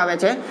વ્યક્તિ 9 આવે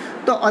છે,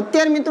 તો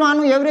અત્યારે મિત્રો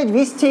આનું એવરેજ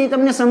 20 છે એ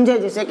તમને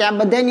સમજાઈ જશે કે આ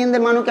બધાની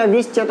અંદર માનો કે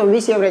 20 છે તો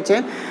 20 એવરેજ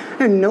છે.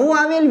 9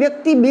 આવેલ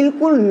વ્યક્તિ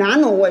બિલકુલ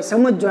નાનો હોય,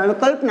 સમજો. હવે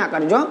કલ્પના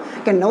કરજો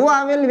કે 9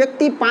 આવેલ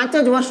વ્યક્તિ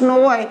 5 જ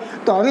વર્ષનો હોય,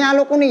 તો હવે આ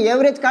લોકોની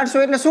એવરેજ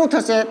કાઢશો એટલે શું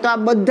થશે? તો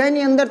આ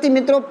બધાની અંદરથી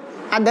મિત્રો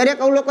આ દરેક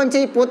અવલોકન છે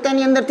એ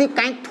પોતાની અંદરથી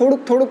કાંઈક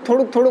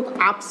થોડુંક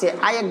આપશે.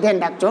 આ એક ધ્યાન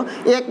રાખજો.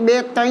 1,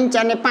 2, 3,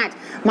 4 ને 5,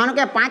 માનો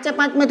કે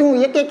 5માંથી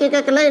હું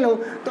એક લઈ લઉં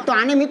તો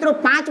આને મિત્રો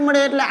 5 મળે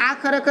એટલે આ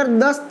ખરેખર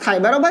 10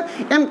 થાય, બરોબર.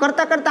 એમ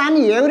કરતાં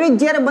આની એવરેજ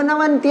જ્યારે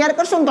બનાવવાની તૈયાર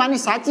કરશો ને, તો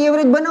આની સાચી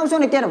એવરેજ બનાવશો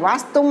ને ત્યારે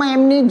વાસ્તવમાં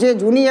એમની જે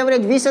જૂની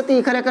એવરેજ 20 હતી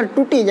એ ખરેખર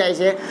તૂટી જાય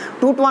છે.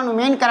 તૂટવાનું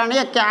મેઇન કારણ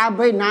એ કે આ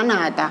ભાઈ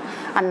નાના હતા.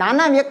 આ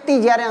નાના વ્યક્તિ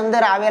જ્યારે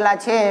અંદર આવેલા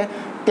છે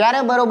ત્યારે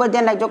બરોબર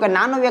ધ્યાન રાખજો કે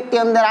નાનો વ્યક્તિ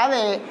અંદર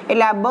આવે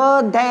એટલે આ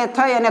બધાએ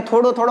થઈ અને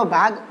થોડો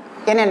ભાગ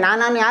એને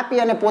નાનાને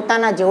આપી અને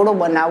પોતાના જેવડો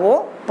બનાવવો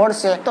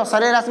પડશે. તો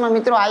સરેરાશમાં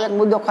મિત્રો આ એક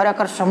મુદ્દો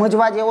ખરેખર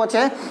સમજવા જેવો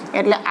છે.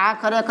 એટલે આ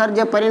ખરેખર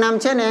જે પરિણામ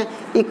છે ને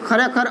એ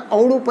ખરેખર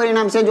અવળું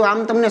પરિણામ છે. જો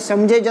આમ તમને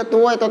સમજાઈ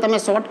જતું હોય તો તમે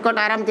શોર્ટકટ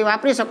આરામથી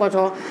વાપરી શકો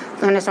છો.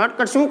 અને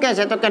શોર્ટકટ શું કહે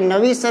છે? તો કે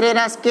નવી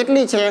સરેરાશ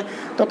કેટલી છે?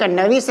 તો કે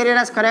નવી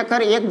સરેરાશ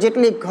ખરેખર 1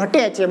 જેટલી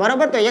ઘટે છે,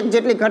 બરાબર. તો 1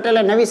 જેટલી ઘટે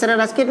એટલે નવી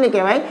સરેરાશ કેટલી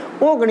કહેવાય?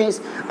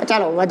 19.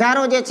 ચાલો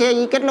વધારો જે છે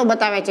એ કેટલો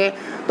બતાવે છે?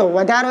 તો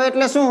વધારો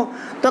એટલે શું?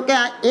 તો કે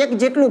આ 1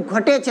 જેટલું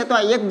ઘટે છે. તો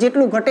આ 1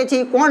 જેટલું ઘટે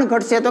છે એ કોણ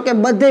ઘટશે? તો કે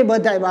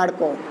બધાય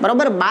બાળકો,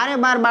 બરાબર. 12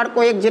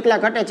 બાળકો 1 જેટલા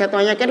ઘટે છે તો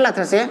અહીંયા કેટલા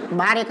થશે?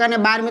 12 1 અને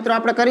 12 મિત્રો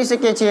આપણે કરી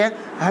શકીએ છીએ.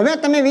 હવે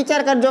તમે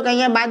વિચાર કરજો કે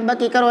અહીંયા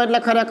બાદબાકી કરો એટલે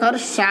ખરેખર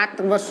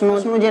 7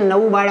 વર્ષનું જે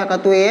નવું બાળક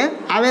હતું એ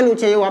આવેલું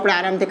છે એવું આપણે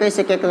આરામથી કહી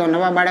શકીએ કે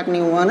નવા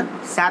બાળકની ઉંમર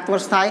 7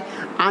 વર્ષ થાય.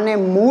 આને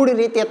મૂળ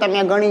રીતે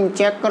તમે ગણીને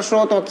ચેક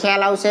કરશો તો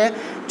ખ્યાલ આવશે.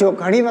 જો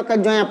ઘણી વખત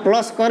જો અહીંયા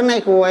પ્લસ કરી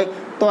નાખ્યું હોય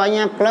તો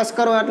અહીંયા પ્લસ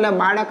કરો એટલે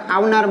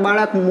આવનાર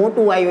બાળક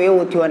મોટું આવ્યું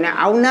એવું થયું. અને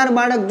આવનાર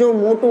બાળક જો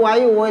મોટું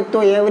આવ્યું હોય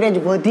તો એવરેજ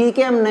વધી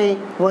કેમ નહીં?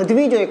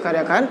 વધવી જોઈએ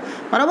ખરેખર,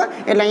 બરાબર.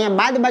 એટલે અહીંયા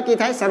બાદબાકી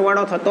થાય,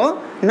 સરવાળો થતો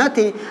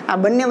નથી. આ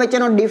બંને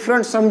વચ્ચેનો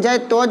ડિફરન્સ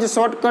સમજાય તો જ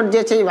શોર્ટકટ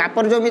જે છે એ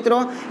વાપરજો મિત્રો.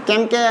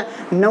 કેમ કે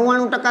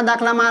 99%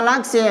 દાખલામાં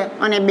લાગશે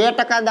અને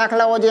 2%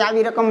 દાખલાઓ જે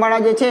આવી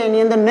રકમવાળા જે છે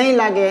એની અંદર નહીં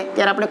લાગે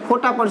ત્યારે આપણે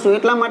ખોટા પડશું.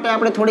 એટલા માટે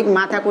આપણે થોડીક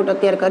માથાકૂટ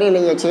અત્યારે કરી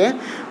લઈએ છીએ.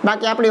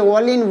 બાકી આપણી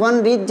ઓલ ઇન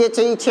વન રીત જે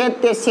છે એ છે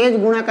તે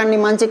સેજ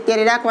ગુણાકારની માનસિક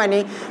તૈયારી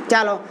રાખવાની.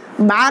 ચાલો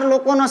 12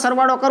 લોકોનો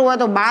સરવાળો કરવો હોય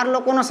તો 12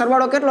 લોકોનો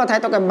સરવાળો કેટલો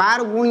થાય? તો કે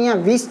 12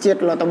 ગુણ્યા 20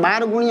 જેટલો. તો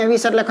 12 ગુણ્યા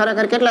 20 એટલે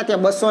ખરેખર કેટલા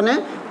થયા?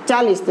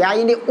 240 થયા.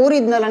 આ એની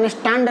ઓરિજિનલ અને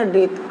સ્ટાન્ડર્ડ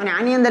રીત, અને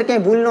આની અંદર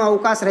ક્યાંય ભૂલનો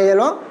અવકાશ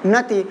રહેલો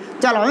નથી.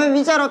 ચાલો હવે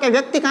વિચારો કે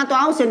વ્યક્તિ કાં તો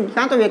આવશે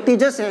કાં તો વ્યક્તિ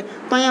જશે.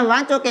 તો અહીંયા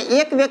વાંચો કે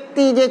એક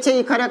વ્યક્તિ જે છે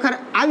એ ખરેખર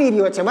આવી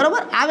રહ્યો છે,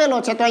 બરાબર,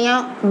 આવેલો છે. તો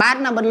અહીંયા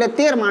 12ના બદલે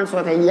 13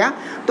 માણસો થઈ ગયા.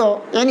 તો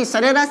એની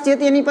સરેરાશ જે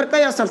હતી એની પર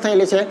કઈ અસર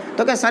થયેલી છે?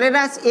 તો કે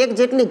સરેરાશ 1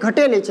 જેટલી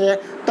ઘટેલી છે.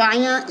 તો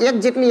અહીંયા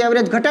 1 જેટલી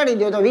એવરેજ ઘટાડી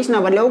દો તો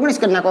 20ના બદલે 19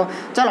 કરી નાખો.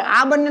 ચાલો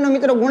આ બંનેનો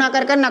મિત્રો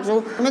ગુણાકાર કરી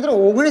નાખશું. મિત્રો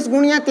 19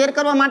 ગુણ્યા 13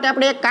 કરવા માટે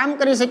આપણે એક કામ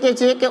કરી શકીએ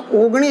છીએ કે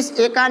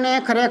 19 એકાને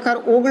ખરેખર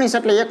 19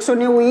 એટલે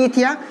 190 ઈ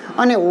થયા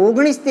અને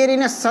 19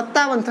 તેરીને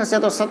 57 થશે.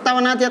 તો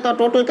 57 આ થયા તો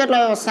ટોટલ કેટલો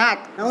આવ્યો? 7.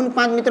 9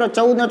 5 મિત્રો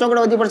 14નો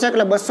ચોકડો વધી પડશે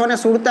એટલે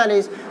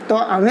 247. તો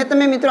હવે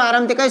તમે મિત્રો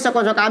આરામથી કહી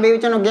શકો છો કે આ બે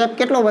વચ્ચેનો ગેપ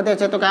કેટલો વધે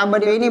છે? તો કે આ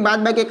બંનેની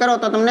બાદબાકી કરો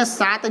તો તમને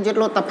 7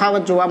 જેટલો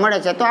તફાવત જોવા મળે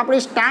છે. તો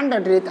આપણી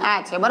સ્ટાન્ડર્ડ રીત આ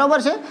છે,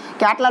 બરોબર છે,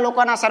 કે આટલા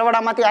લોકોના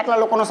સરવાળામાંથી આટલા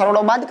લોકોનો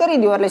સરવાળો બાદ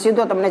કરી દો એટલે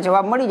સીધો તમને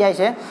જવાબ મળી જાય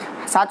છે.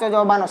 સાચો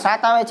જવાબ આનો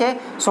 7 આવે છે.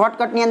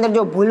 શોર્ટકટની અંદર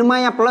જો ભૂલમાં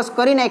અહીંયા પ્લસ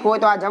કરી નાખ્યો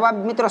હોય તો આ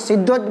જવાબ મિત્રો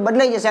સીધો જ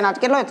બદલાઈ જશે. અને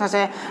કેટલો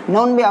થશે?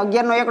 9 2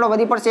 11નો એકડો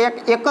વધી પડશે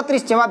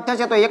 31 જવાબ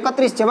થશે. તો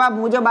 31 જવાબ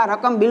મુજબ આ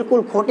રકમ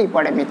બિલકુલ ખોટી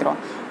પડે મિત્રો.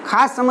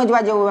 ખાસ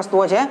સમજવા જેવી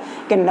વસ્તુઓ છે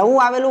કે નવું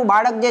આવેલું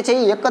બાળક જે છે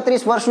એ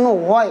 31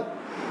 વર્ષનું હોય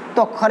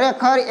તો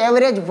ખરેખર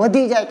એવરેજ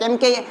વધી જાય. કેમ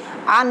કે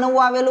આ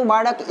નવું આવેલું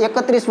બાળક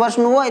 31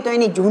 વર્ષનું હોય તો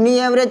એની જૂની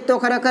એવરેજ તો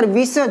ખરેખર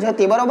 20 જ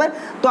હતી, બરોબર.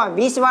 તો આ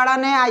 20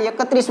 વાળાને આ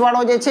 31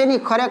 વાળો જે છે ને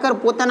ખરેખર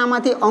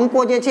પોતાનામાંથી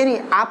અંકો જે છે ને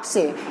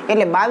આપશે,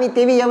 એટલે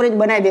 22-23 એવરેજ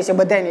બનાવી દેશે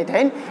બધાની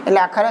થઈને. એટલે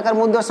આ ખરેખર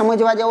મુદ્દો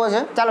સમજવા જેવો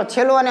છે. ચાલો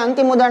છેલ્લો અને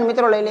અંતિમ ઉદાહરણ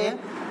મિત્રો લઈ લઈએ.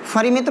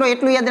 ફરી મિત્રો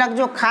એટલું યાદ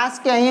રાખજો ખાસ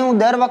કે અહીં હું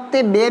દર વખતે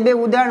બે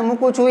ઉદાહરણ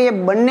મૂકું છું. એ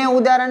બંને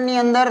ઉદાહરણની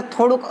અંદર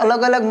થોડુંક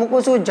અલગ અલગ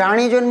મૂકું છું,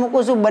 જાણી જોઈને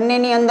મૂકું છું.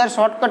 બંનેની અંદર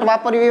શોર્ટકટ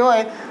વાપરવી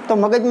હોય તો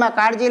મગજમાં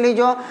કાળજી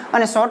લેજો.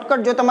 અને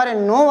શોર્ટકટ જો તમારે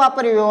ન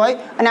વાપરવી હોય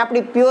અને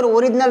આપણી પ્યોર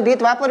ઓરિજિનલ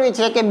રીત વાપરવી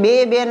છે કે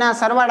બે ના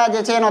સરવાળા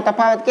જે છે એનો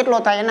તફાવત કેટલો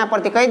થાય એના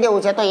પરથી કહી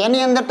દેવું છે, તો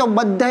એની અંદર તો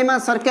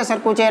બધામાં સરખે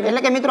સરખું છે.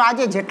 એટલે કે મિત્રો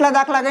આજે જેટલા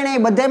દાખલા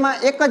ગણ્યા એ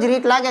બધામાં એક જ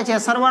રીત લાગે છે,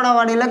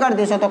 સરવાળાવાળી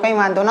લગાડી દેશો તો કંઈ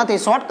વાંધો નથી.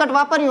 શોર્ટકટ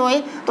વાપરવી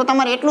હોય તો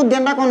તમારે એટલું જ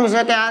ધ્યાન રાખવાનું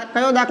છે કે આ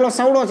કયો દાખલો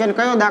સવડો છે અને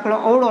કયો દાખલો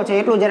અવળો છે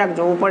એટલું જરાક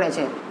જોવું પડે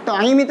છે. તો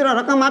અહીં મિત્રો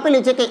રકમ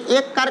આપેલી છે કે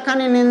એક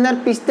કારખાનાની અંદર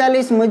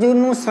 45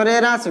 મજૂરનું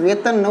સરેરાશ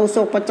વેતન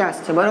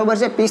 950 છે, બરોબર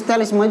છે.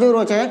 45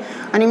 મજૂરો છે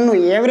અને એમનું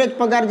એવરેજ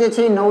પગાર જે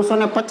છે એ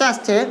 950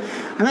 છે.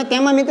 હવે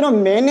તેમાં મિત્રો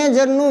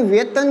મેનેજરનું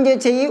વેતન જે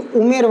છે એ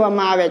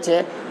ઉમેરવામાં આવે છે.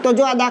 તો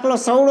જો આ દાખલો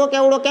સવડો કે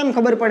અવળો કેમ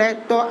ખબર પડે,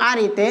 તો આ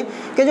રીતે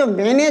કે જો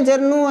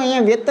મેનેજરનું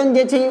અહીંયા વેતન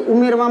જે છે એ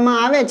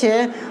ઉમેરવામાં આવે છે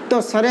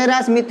તો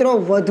સરેરાશ મિત્રો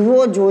વધવો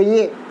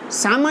જોઈએ.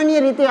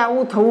 સામાન્ય રીતે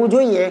આવું થવું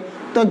જોઈએ.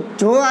 તો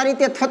જો આ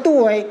રીતે થતું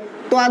હોય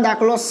તો આ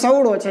દાખલો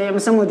સવડો છે એમ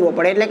સમજવો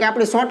પડે. એટલે કે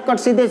આપણી શોર્ટકટ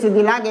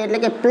સીધી લાગે, એટલે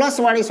કે પ્લસ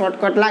વાળી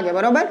શોર્ટકટ લાગે,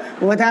 બરોબર.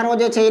 વધારો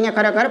જે છે એને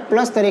ખરેખર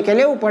પ્લસ તરીકે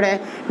લેવું પડે,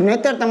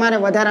 નહીતર તમારે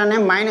વધારાને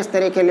માઇનસ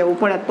તરીકે લેવું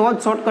પડે, તો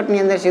જ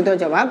શોર્ટકટની અંદર સીધો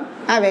જવાબ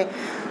આવે.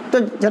 તો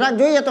જરાક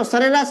જોઈએ તો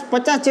સરેરાશ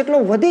 50 જેટલો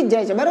વધી જ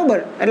જાય છે, બરોબર.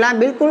 એટલે આ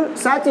બિલકુલ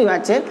સાચી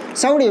વાત છે,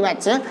 સવડી વાત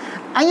છે.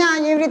 અહીંયા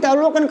એવી રીતે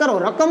અવલોકન કરો,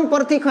 રકમ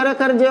પરથી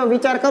ખરેખર જે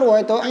વિચાર કરવો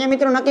હોય તો અહીંયા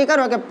મિત્રો નક્કી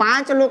કરો કે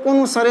 5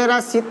 લોકોનું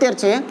સરેરાશ 70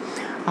 છે.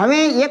 હવે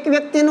એક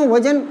વ્યક્તિનું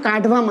વજન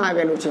કાઢવામાં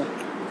આવેલું છે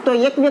તો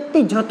એક વ્યક્તિ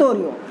જતો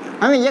રહ્યો.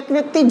 હવે એક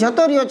વ્યક્તિ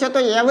જતો રહ્યો છે તો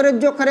એવરેજ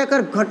જો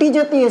ખરેખર ઘટી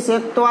જતી હશે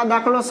તો આ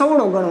દાખલો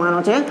સવડો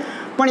ગણવાનો છે.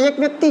 પણ એક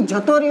વ્યક્તિ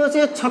જતો રહ્યો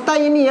છે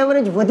છતાં એની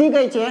એવરેજ વધી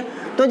ગઈ છે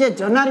તો જે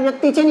જનાર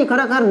વ્યક્તિ છે ને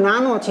ખરેખર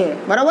નાનો છે,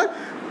 બરાબર.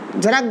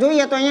 જરાક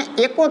જોઈએ તો અહીંયા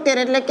 71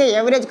 એટલે કે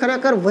એવરેજ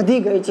ખરેખર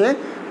વધી ગઈ છે.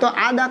 તો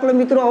આ દાખલો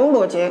મિત્રો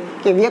અવળો છે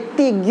કે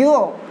વ્યક્તિ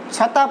ગયો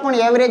છતાં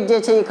પણ એવરેજ જે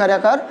છે એ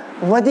ખરેખર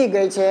વધી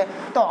ગઈ છે.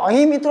 તો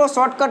અહીં મિત્રો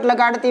શોર્ટકટ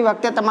લગાડતી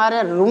વખતે તમારે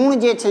ઋણ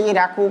જે છે એ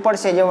રાખવું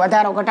પડશે, જે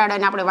વધારો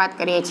ઘટાડાની આપણે વાત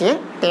કરીએ છીએ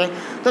તે.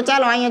 તો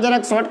ચાલો અહીંયા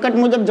જરાક શોર્ટકટ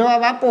મુજબ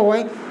જવાબ આપવો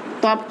હોય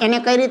તો એને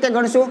કઈ રીતે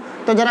ગણશું,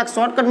 તો જરાક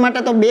શોર્ટકટ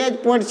માટે તો બે જ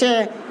પોઈન્ટ છે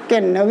કે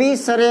નવી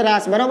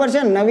સરેરાશ, બરાબર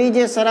છે. નવી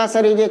જે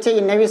સરાસરી જે છે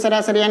એ નવી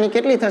સરાસરી આની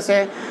કેટલી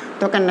થશે,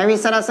 તો કે નવી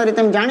સરાસરી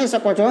તમે જાણી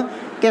શકો છો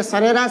કે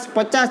સરેરાશ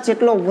 50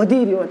 જેટલો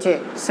વધી રહ્યો છે.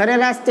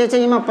 સરેરાશ જે છે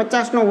એમાં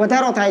 50નો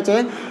વધારો થાય છે,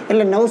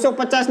 એટલે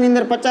 950 ની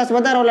અંદર 50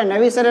 વધારો એટલે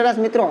નવી સરેરાશ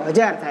મિત્રો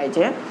 1000 થાય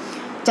છે.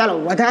 ચાલો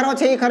વધારો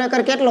છે એ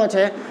ખરેખર કેટલો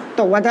છે,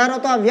 તો વધારો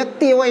તો આ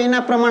વ્યક્તિ હોય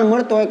એના પ્રમાણ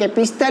મળતો હોય કે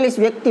 45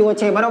 વ્યક્તિઓ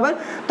છે, બરાબર.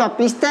 તો આ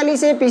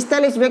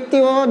 45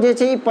 વ્યક્તિઓ જે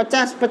છે એ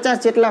 50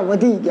 જેટલા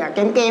વધી ગયા,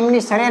 કેમ કે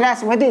એમની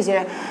સરેરાશ વધી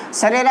છે.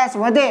 સરેરાશ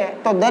વધે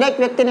તો દરેક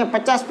વ્યક્તિને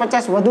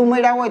 50 વધુ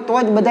મળ્યા હોય તો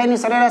જ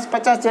બધાની સરેરાશ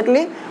 50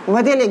 જેટલી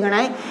વધેલી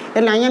ગણાય.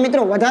 એટલે અહીંયા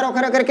મિત્રો વધારો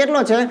ખરેખર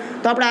કેટલો છે,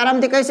 તો આપણે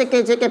આરામથી કહી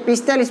શકીએ છીએ કે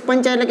 45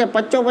 5 એટલે કે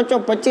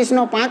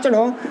 25નો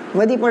પાંચડો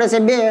વધી પડે છે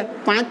 2,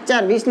 5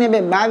 4 20 ને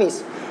 2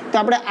 22. તો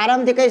આપણે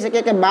આરામથી કહી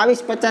શકીએ કે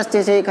 22 50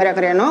 જે છે એ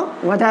ખરેખર એનો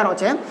વધારો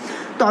છે.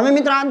 તો હવે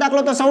મિત્રો આ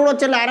દાખલો તો સવડો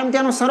છે એટલે આરામથી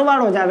આનો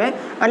સરવાળો જ આવે.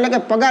 એટલે કે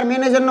પગાર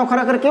મેનેજરનો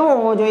ખરેખર કેવો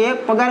હોવો જોઈએ,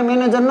 પગાર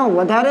મેનેજરનો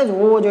વધારે જ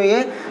હોવો જોઈએ,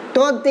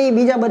 તો જ તે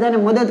બીજા બધાને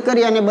મદદ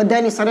કરી અને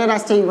બધાની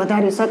સરેરાશ છે એ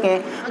વધારી શકે.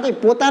 બાકી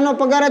પોતાનો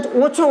પગાર જ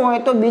ઓછો હોય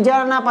તો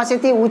બીજાના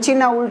પાસેથી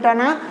ઉછીના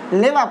ઉલટાના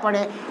લેવા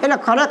પડે. એટલે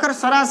ખરેખર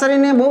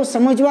સરાસરીને બહુ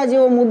સમજવા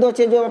જેવો મુદ્દો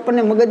છે જો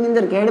આપણને મગજની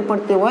અંદર ઘેડ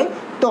પડતી હોય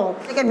તો.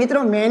 કે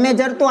મિત્રો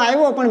મેનેજર તો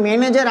આવ્યો પણ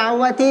મેનેજર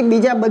આવવાથી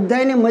બીજા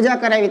બધાને મજા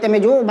કરાવી. તમે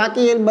જુઓ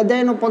બાકી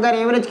બધાનો પગાર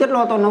એવરેજ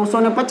કેટલો હતો,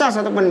 950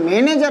 હતો, પણ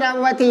મેનેજર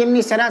આવવાથી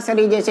એમની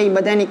સરાસરી જે છે એ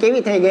બધાની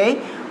કેવી થઈ ગઈ,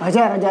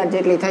 1000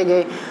 જેટલી થઈ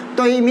ગઈ.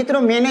 તો એ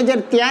મિત્રો મેનેજર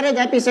ત્યારે જ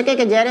આપી શકે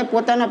કે જ્યારે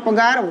પોતાનો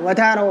પગાર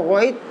વધારો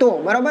હોય તો,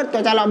 બરાબર. તો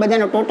ચાલો આ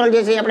બધાનો ટોટલ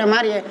જે છે આપણે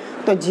મારીએ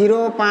તો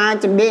 0,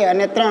 5, 2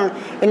 અને 3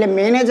 એટલે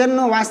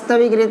મેનેજરનો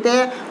વાસ્તવિક રીતે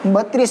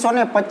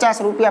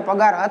 3250 રૂપિયા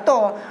પગાર હતો.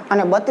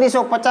 અને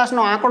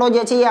 3250નો આંકડો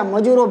જે છે આ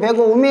મજૂરો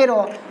ભેગો ઉમેરો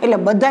એટલે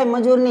બધા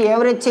મજૂરની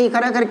એવરેજ છે એ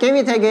ખરેખર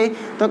કેવી થઈ ગઈ,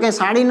 તો કે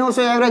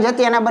 950 એવરેજ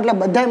હતી, એના બદલે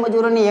બધા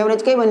મજૂરોની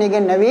એવરેજ કઈ બની ગઈ,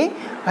 નવી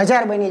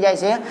 1000 બની જાય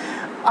છે.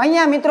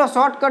 અહીંયા મિત્રો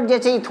શોર્ટકટ જે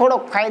છે એ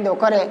થોડોક ફાયદો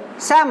કરે.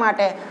 શા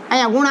માટે,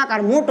 અહીંયા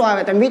ગુણાકાર મોટો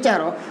આવે. તમે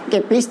વિચારો કે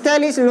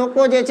 45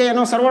 લોકો જે છે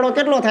એનો સરવાળો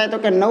કેટલો થાય, તો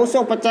કે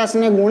 950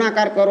 ને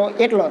ગુણાકાર કરો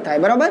એટલો થાય,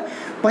 બરાબર.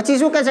 પછી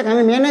શું કહે છે કે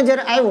હવે મેનેજર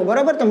આવ્યો,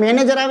 બરાબર. તો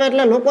મેનેજર આવે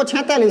એટલે લોકો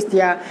 46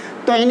 થયા,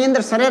 તો એની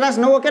અંદર સરેરાશ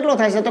નવો કેટલો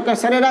થાય છે, તો કે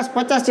સરેરાશ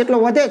 50 જેટલો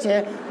વધે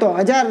છે, તો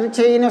 1000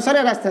 છે એનો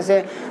સરેરાશ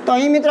થશે. તો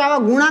અહીં મિત્રો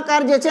આવા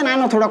ગુણાકાર જે છે ને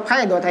આનો થોડોક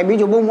ફાયદો થાય,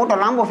 બીજો બહુ મોટો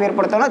લાંબો ફેર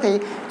પડતો નથી.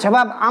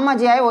 જવાબ આમાં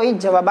જે આવ્યો એ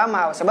જ જવાબ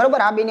આમાં આવશે,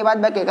 બરાબર. આ બેની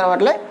બાદબાકી કરો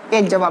એટલે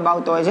એ જ જવાબ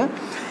આવતો હોય છે.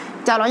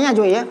 ચાલો અહીંયા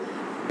જોઈએ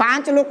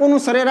 5 લોકોનું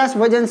સરેરાશ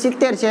વજન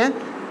 70 છે,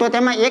 તો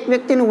તેમાં એક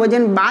વ્યક્તિનું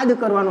વજન બાદ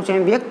કરવાનું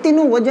છે.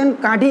 વ્યક્તિનું વજન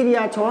કાઢી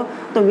રહ્યા છો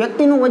તો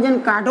વ્યક્તિનું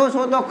વજન કાઢો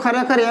છો તો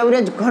ખરેખર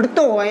એવરેજ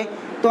ઘટતો હોય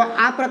તો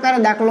આ પ્રકારે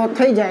દાખલો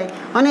થઈ જાય.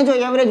 અને જો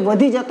એવરેજ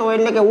વધી જતો હોય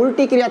એટલે કે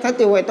ઉલટી ક્રિયા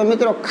થતી હોય તો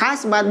મિત્રો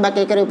ખાસ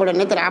બાદબાકી કરવી પડે,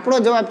 નહીંતર આપણો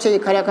જવાબ છે એ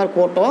ખરેખર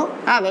ખોટો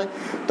આવે.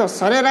 તો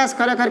સરેરાશ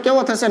ખરેખર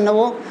કેવો થશે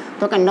નવો?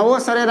 તો કે નવો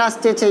સરેરાશ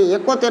જે છે એ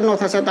 71 નો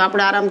થશે. તો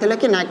આપણે આરામથી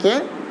લખી નાખીએ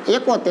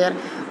 71.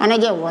 અને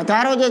જે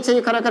વધારો જે છે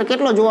એ ખરેખર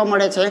કેટલો જોવા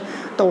મળે છે?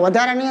 તો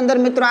વધારાની અંદર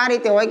મિત્રો આ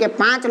રીતે હોય કે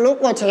 5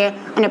 લોકો છે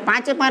અને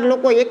 5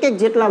 લોકો એક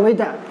જેટલા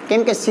વધ્યા,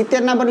 કેમ કે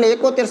 70 ના બદલે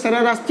 71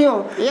 સરેરાશ થયો,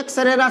 એક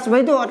સરેરાશ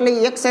વધ્યો એટલે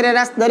એક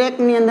સરેરાશ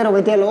દરેકની અંદર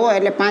વધેલો હોય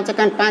એટલે 5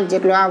 × 5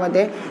 જેટલો આ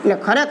વધે. એટલે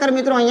ખરેખર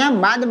મિત્રો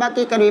અહીંયા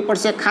બાદબાકી કરવી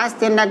પડશે. ખાસ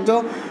ધ્યાન રાખજો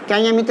કે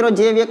અહીંયા મિત્રો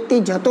જે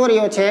વ્યક્તિ જતો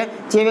રહ્યો છે,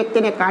 જે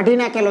વ્યક્તિને કાઢી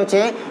નાખેલો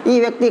છે, એ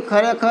વ્યક્તિ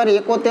ખરેખર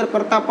 71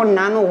 કરતાં પણ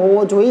નાનો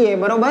હોવો જોઈએ,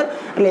 બરોબર?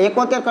 એટલે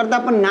 71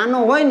 કરતાં પણ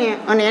નાનો હોય ને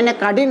અને એને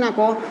કાઢી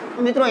નાખો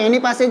મિત્રો,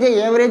 એની પાસે જે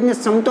એવરેજને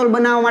સમતોલ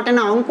બનાવવા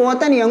માટેના અંકો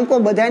હતા ને, અંકો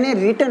બધાને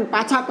રિટર્ન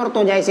પાછા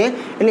કરતો જાય છે.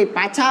 એટલે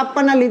પાછા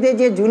આપવાના લીધે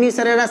જે જૂની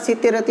સરેરાશ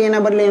 70 હતી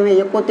એના બદલે એને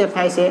 71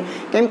 થાય છે.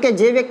 કેમ કે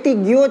જે વ્યક્તિ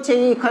ગયો છે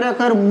એ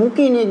ખરેખર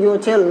મૂકીને ગયો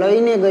છે,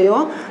 લઈને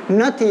ગયો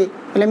નથી.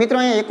 એટલે મિત્રો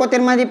અહીંયા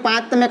 71 માંથી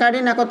 5 તમે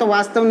કાઢી નાખો તો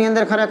વાસ્તવની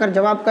અંદર ખરેખર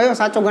જવાબ કયો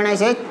સાચો ગણાય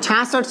છે?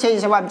 66 છે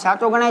એ જવાબ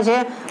સાચો ગણાય છે.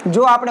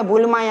 જો આપણે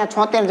ભૂલમાં અહીંયા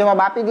 76 જવાબ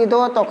આપી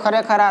દીધો તો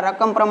ખરેખર આ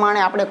રકમ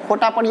પ્રમાણે આપણે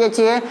ખોટા પડીએ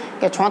છીએ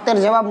કે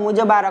 76 જવાબ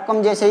મુજબ આ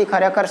રકમ જે છે એ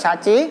ખરેખર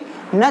સાચી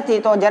નથી.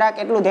 તો જરાક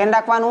એટલું ધ્યાન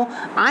રાખવાનું.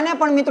 આને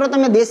પણ મિત્રો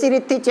તમે દેશી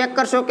રીતથી ચેક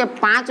કરશો કે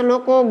 5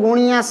 લોકો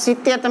ગુણ્યા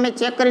 70 તમે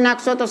ચેક કરી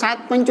નાખશો તો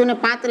 7 × 5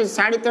 =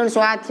 35,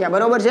 350 આ થયા,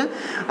 બરોબર છે?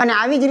 અને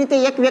આવી જ રીતે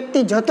એક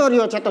વ્યક્તિ જતો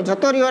રહ્યો છે તો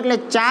જતો રહ્યો એટલે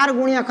 4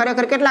 ગુણ્યા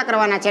ખરેખર કેટલા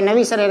કરવાના છે?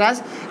 નવી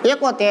સરેરાશ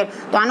 71.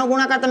 તો આનો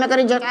ગુણાકાર તમે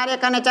કરી 4 ×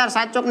 1 = 4,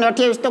 7 × 4 =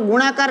 28. તો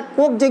ગુણાકાર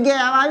કોઈક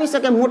જગ્યાએ આવા આવી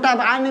શકે,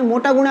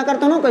 મોટા ગુણાકાર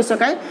તો ન કહી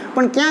શકાય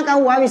પણ ક્યાંક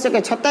આવું આવી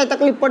શકે. છતાંય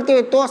તકલીફ પડતી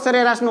હોય તો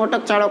સરેરાશનો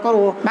અટકચાળો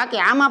કરવો.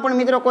 બાકી આમાં પણ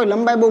મિત્રો કોઈ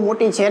લંબાઈ બહુ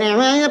મોટી છે ને.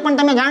 હવે અહીંયા પણ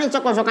તમે જાણી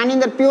શકો છો કે આની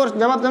અંદર પ્યોર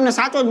જવાબ તમને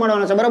સાચો જ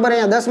મળવાનો છે, બરોબર?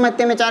 અહીંયા 10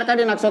 માંથી તમે 4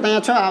 કાઢી નાખશો તો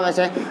અહીંયા 6 આવે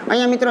છે.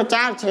 અહીંયા મિત્રો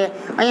 4 છે,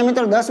 અહીંયા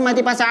મિત્રો 10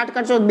 માંથી પાછા 8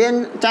 કાઢશો 2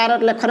 4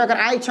 એટલે ખરેખર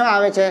આ 6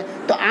 આવે છે.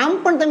 તો આમ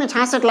પણ તમે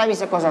 66 લાવી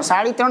શકો છો.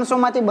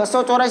 350 માંથી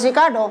 284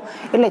 કાઢો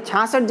એટલે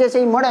 66 જે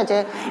છે એ મળે છે.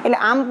 એટલે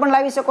આમ પણ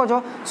લાવી શકો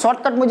છો.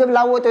 શોર્ટકટ મુજબ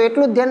લાવવું હોય તો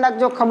એટલું જ ધ્યાન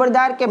રાખજો,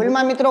 ખબરદાર કે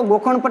ભૂલમાં મિત્રો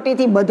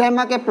ગોખણપટ્ટીથી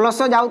બધામાં કે પ્લસ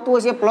જ આવતું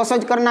હશે, પ્લસ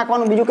જ કરી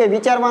નાખવાનું, બીજું કંઈ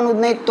વિચારવાનું જ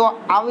નહીં, તો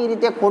આવી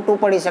રીતે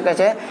ખોટું પડી શકે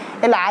છે.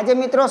 એટલે આજે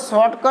મિત્રો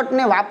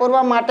શોર્ટકટને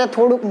વાપરવા માટે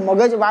થોડુંક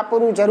મગજ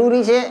વાપરવું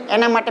જરૂરી છે.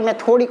 એના માટે મેં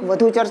થોડીક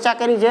વધુ ચર્ચા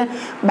કરી છે.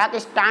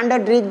 બાકી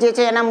સ્ટાન્ડર્ડ રીત જે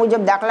છે એના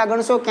મુજબ દાખલા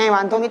ગણશો ક્યાંય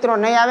વાંધો મિત્રો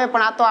નહીં આવે.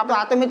 પણ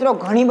આ તો મિત્રો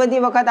ઘણી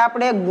બધી વખત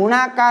આપણે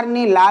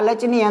ગુણાકારની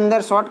લાલચની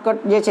અંદર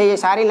શોર્ટકટ જે છે એ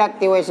સારી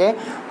લાગતી હોય છે,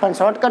 પણ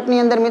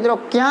શોર્ટકટની અંદર મિત્રો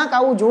ક્યાંક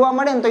આવું જોવા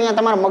મળે ને તો અહીંયા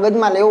તમારે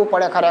મગજમાં લેવું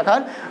પડે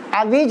ખરેખર.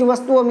 આવી જ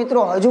વસ્તુઓ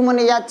મિત્રો હજુ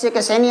મને યાદ છે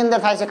કે શેની અંદર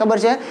થાય છે ખબર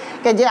છે?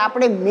 કે જે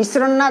આપણે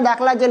મિશ્રણના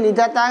દાખલા જે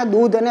લીધા હતા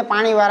દૂધ અને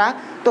પાણીવાળા,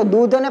 તો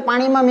દૂધ અને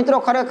પાણીમાં મિત્રો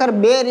ખરેખર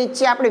 2 રીત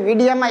છે. આપણે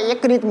વિડીયામાં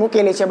એક રીત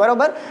મૂકેલી છે,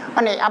 બરોબર?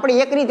 અને આપણે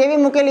એક રીત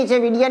એવી મૂકેલી છે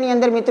વિડીયાની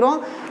અંદર મિત્રો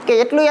કે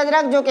એટલું યાદ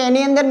રાખજો કે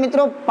એની અંદર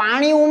મિત્રો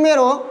પાણી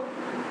ઉમેરો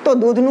તો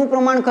દૂધનું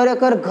પ્રમાણ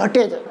ખરેખર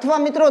ઘટે છે,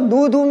 અથવા મિત્રો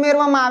દૂધ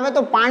ઉમેરવામાં આવે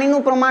તો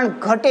પાણીનું પ્રમાણ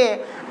ઘટે.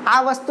 આ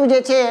વસ્તુ જે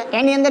છે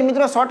એની અંદર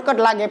મિત્રો શોર્ટકટ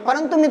લાગે.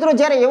 પરંતુ મિત્રો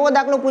જ્યારે એવો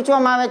દાખલો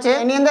પૂછવામાં આવે છે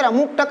એની અંદર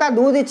અમુક ટકા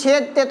દૂધ છે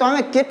તે, તો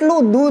હવે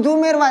કેટલું દૂધ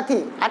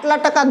ઉમેરવાથી આટલા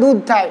ટકા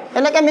દૂધ થાય,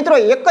 એટલે કે મિત્રો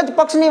એક જ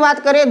પક્ષની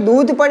વાત કરીએ,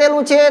 દૂધ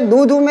પડેલું છે,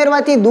 દૂધ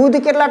ઉમેરવાથી દૂધ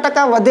કેટલા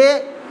ટકા વધે,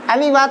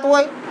 આવી વાત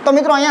હોય તો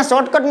મિત્રો અહીંયા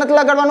શોર્ટકટ નથી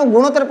લગાડવાનું,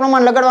 ગુણોત્તર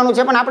પ્રમાણ લગાડવાનું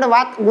છે. પણ આપણે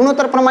વાત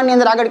ગુણોત્તર પ્રમાણની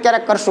અંદર આગળ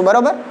ક્યારેક કરશું,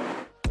 બરોબર?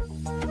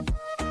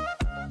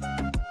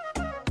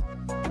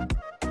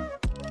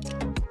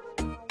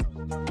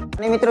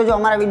 અને મિત્રો જો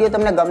અમારા વિડીયો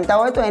તમને ગમતા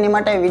હોય તો એની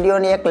માટે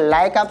વિડીયોને એક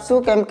લાઇક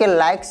આપશું, કેમ કે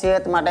લાઇક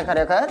સેહત માટે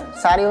ખરેખર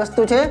સારી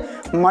વસ્તુ છે.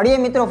 મળીએ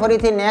મિત્રો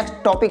ફરીથી નેક્સ્ટ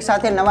ટોપિક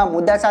સાથે, નવા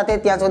મુદ્દા સાથે.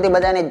 ત્યાં સુધી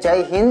બધાને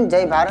જય હિન્દ,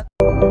 જય ભારત.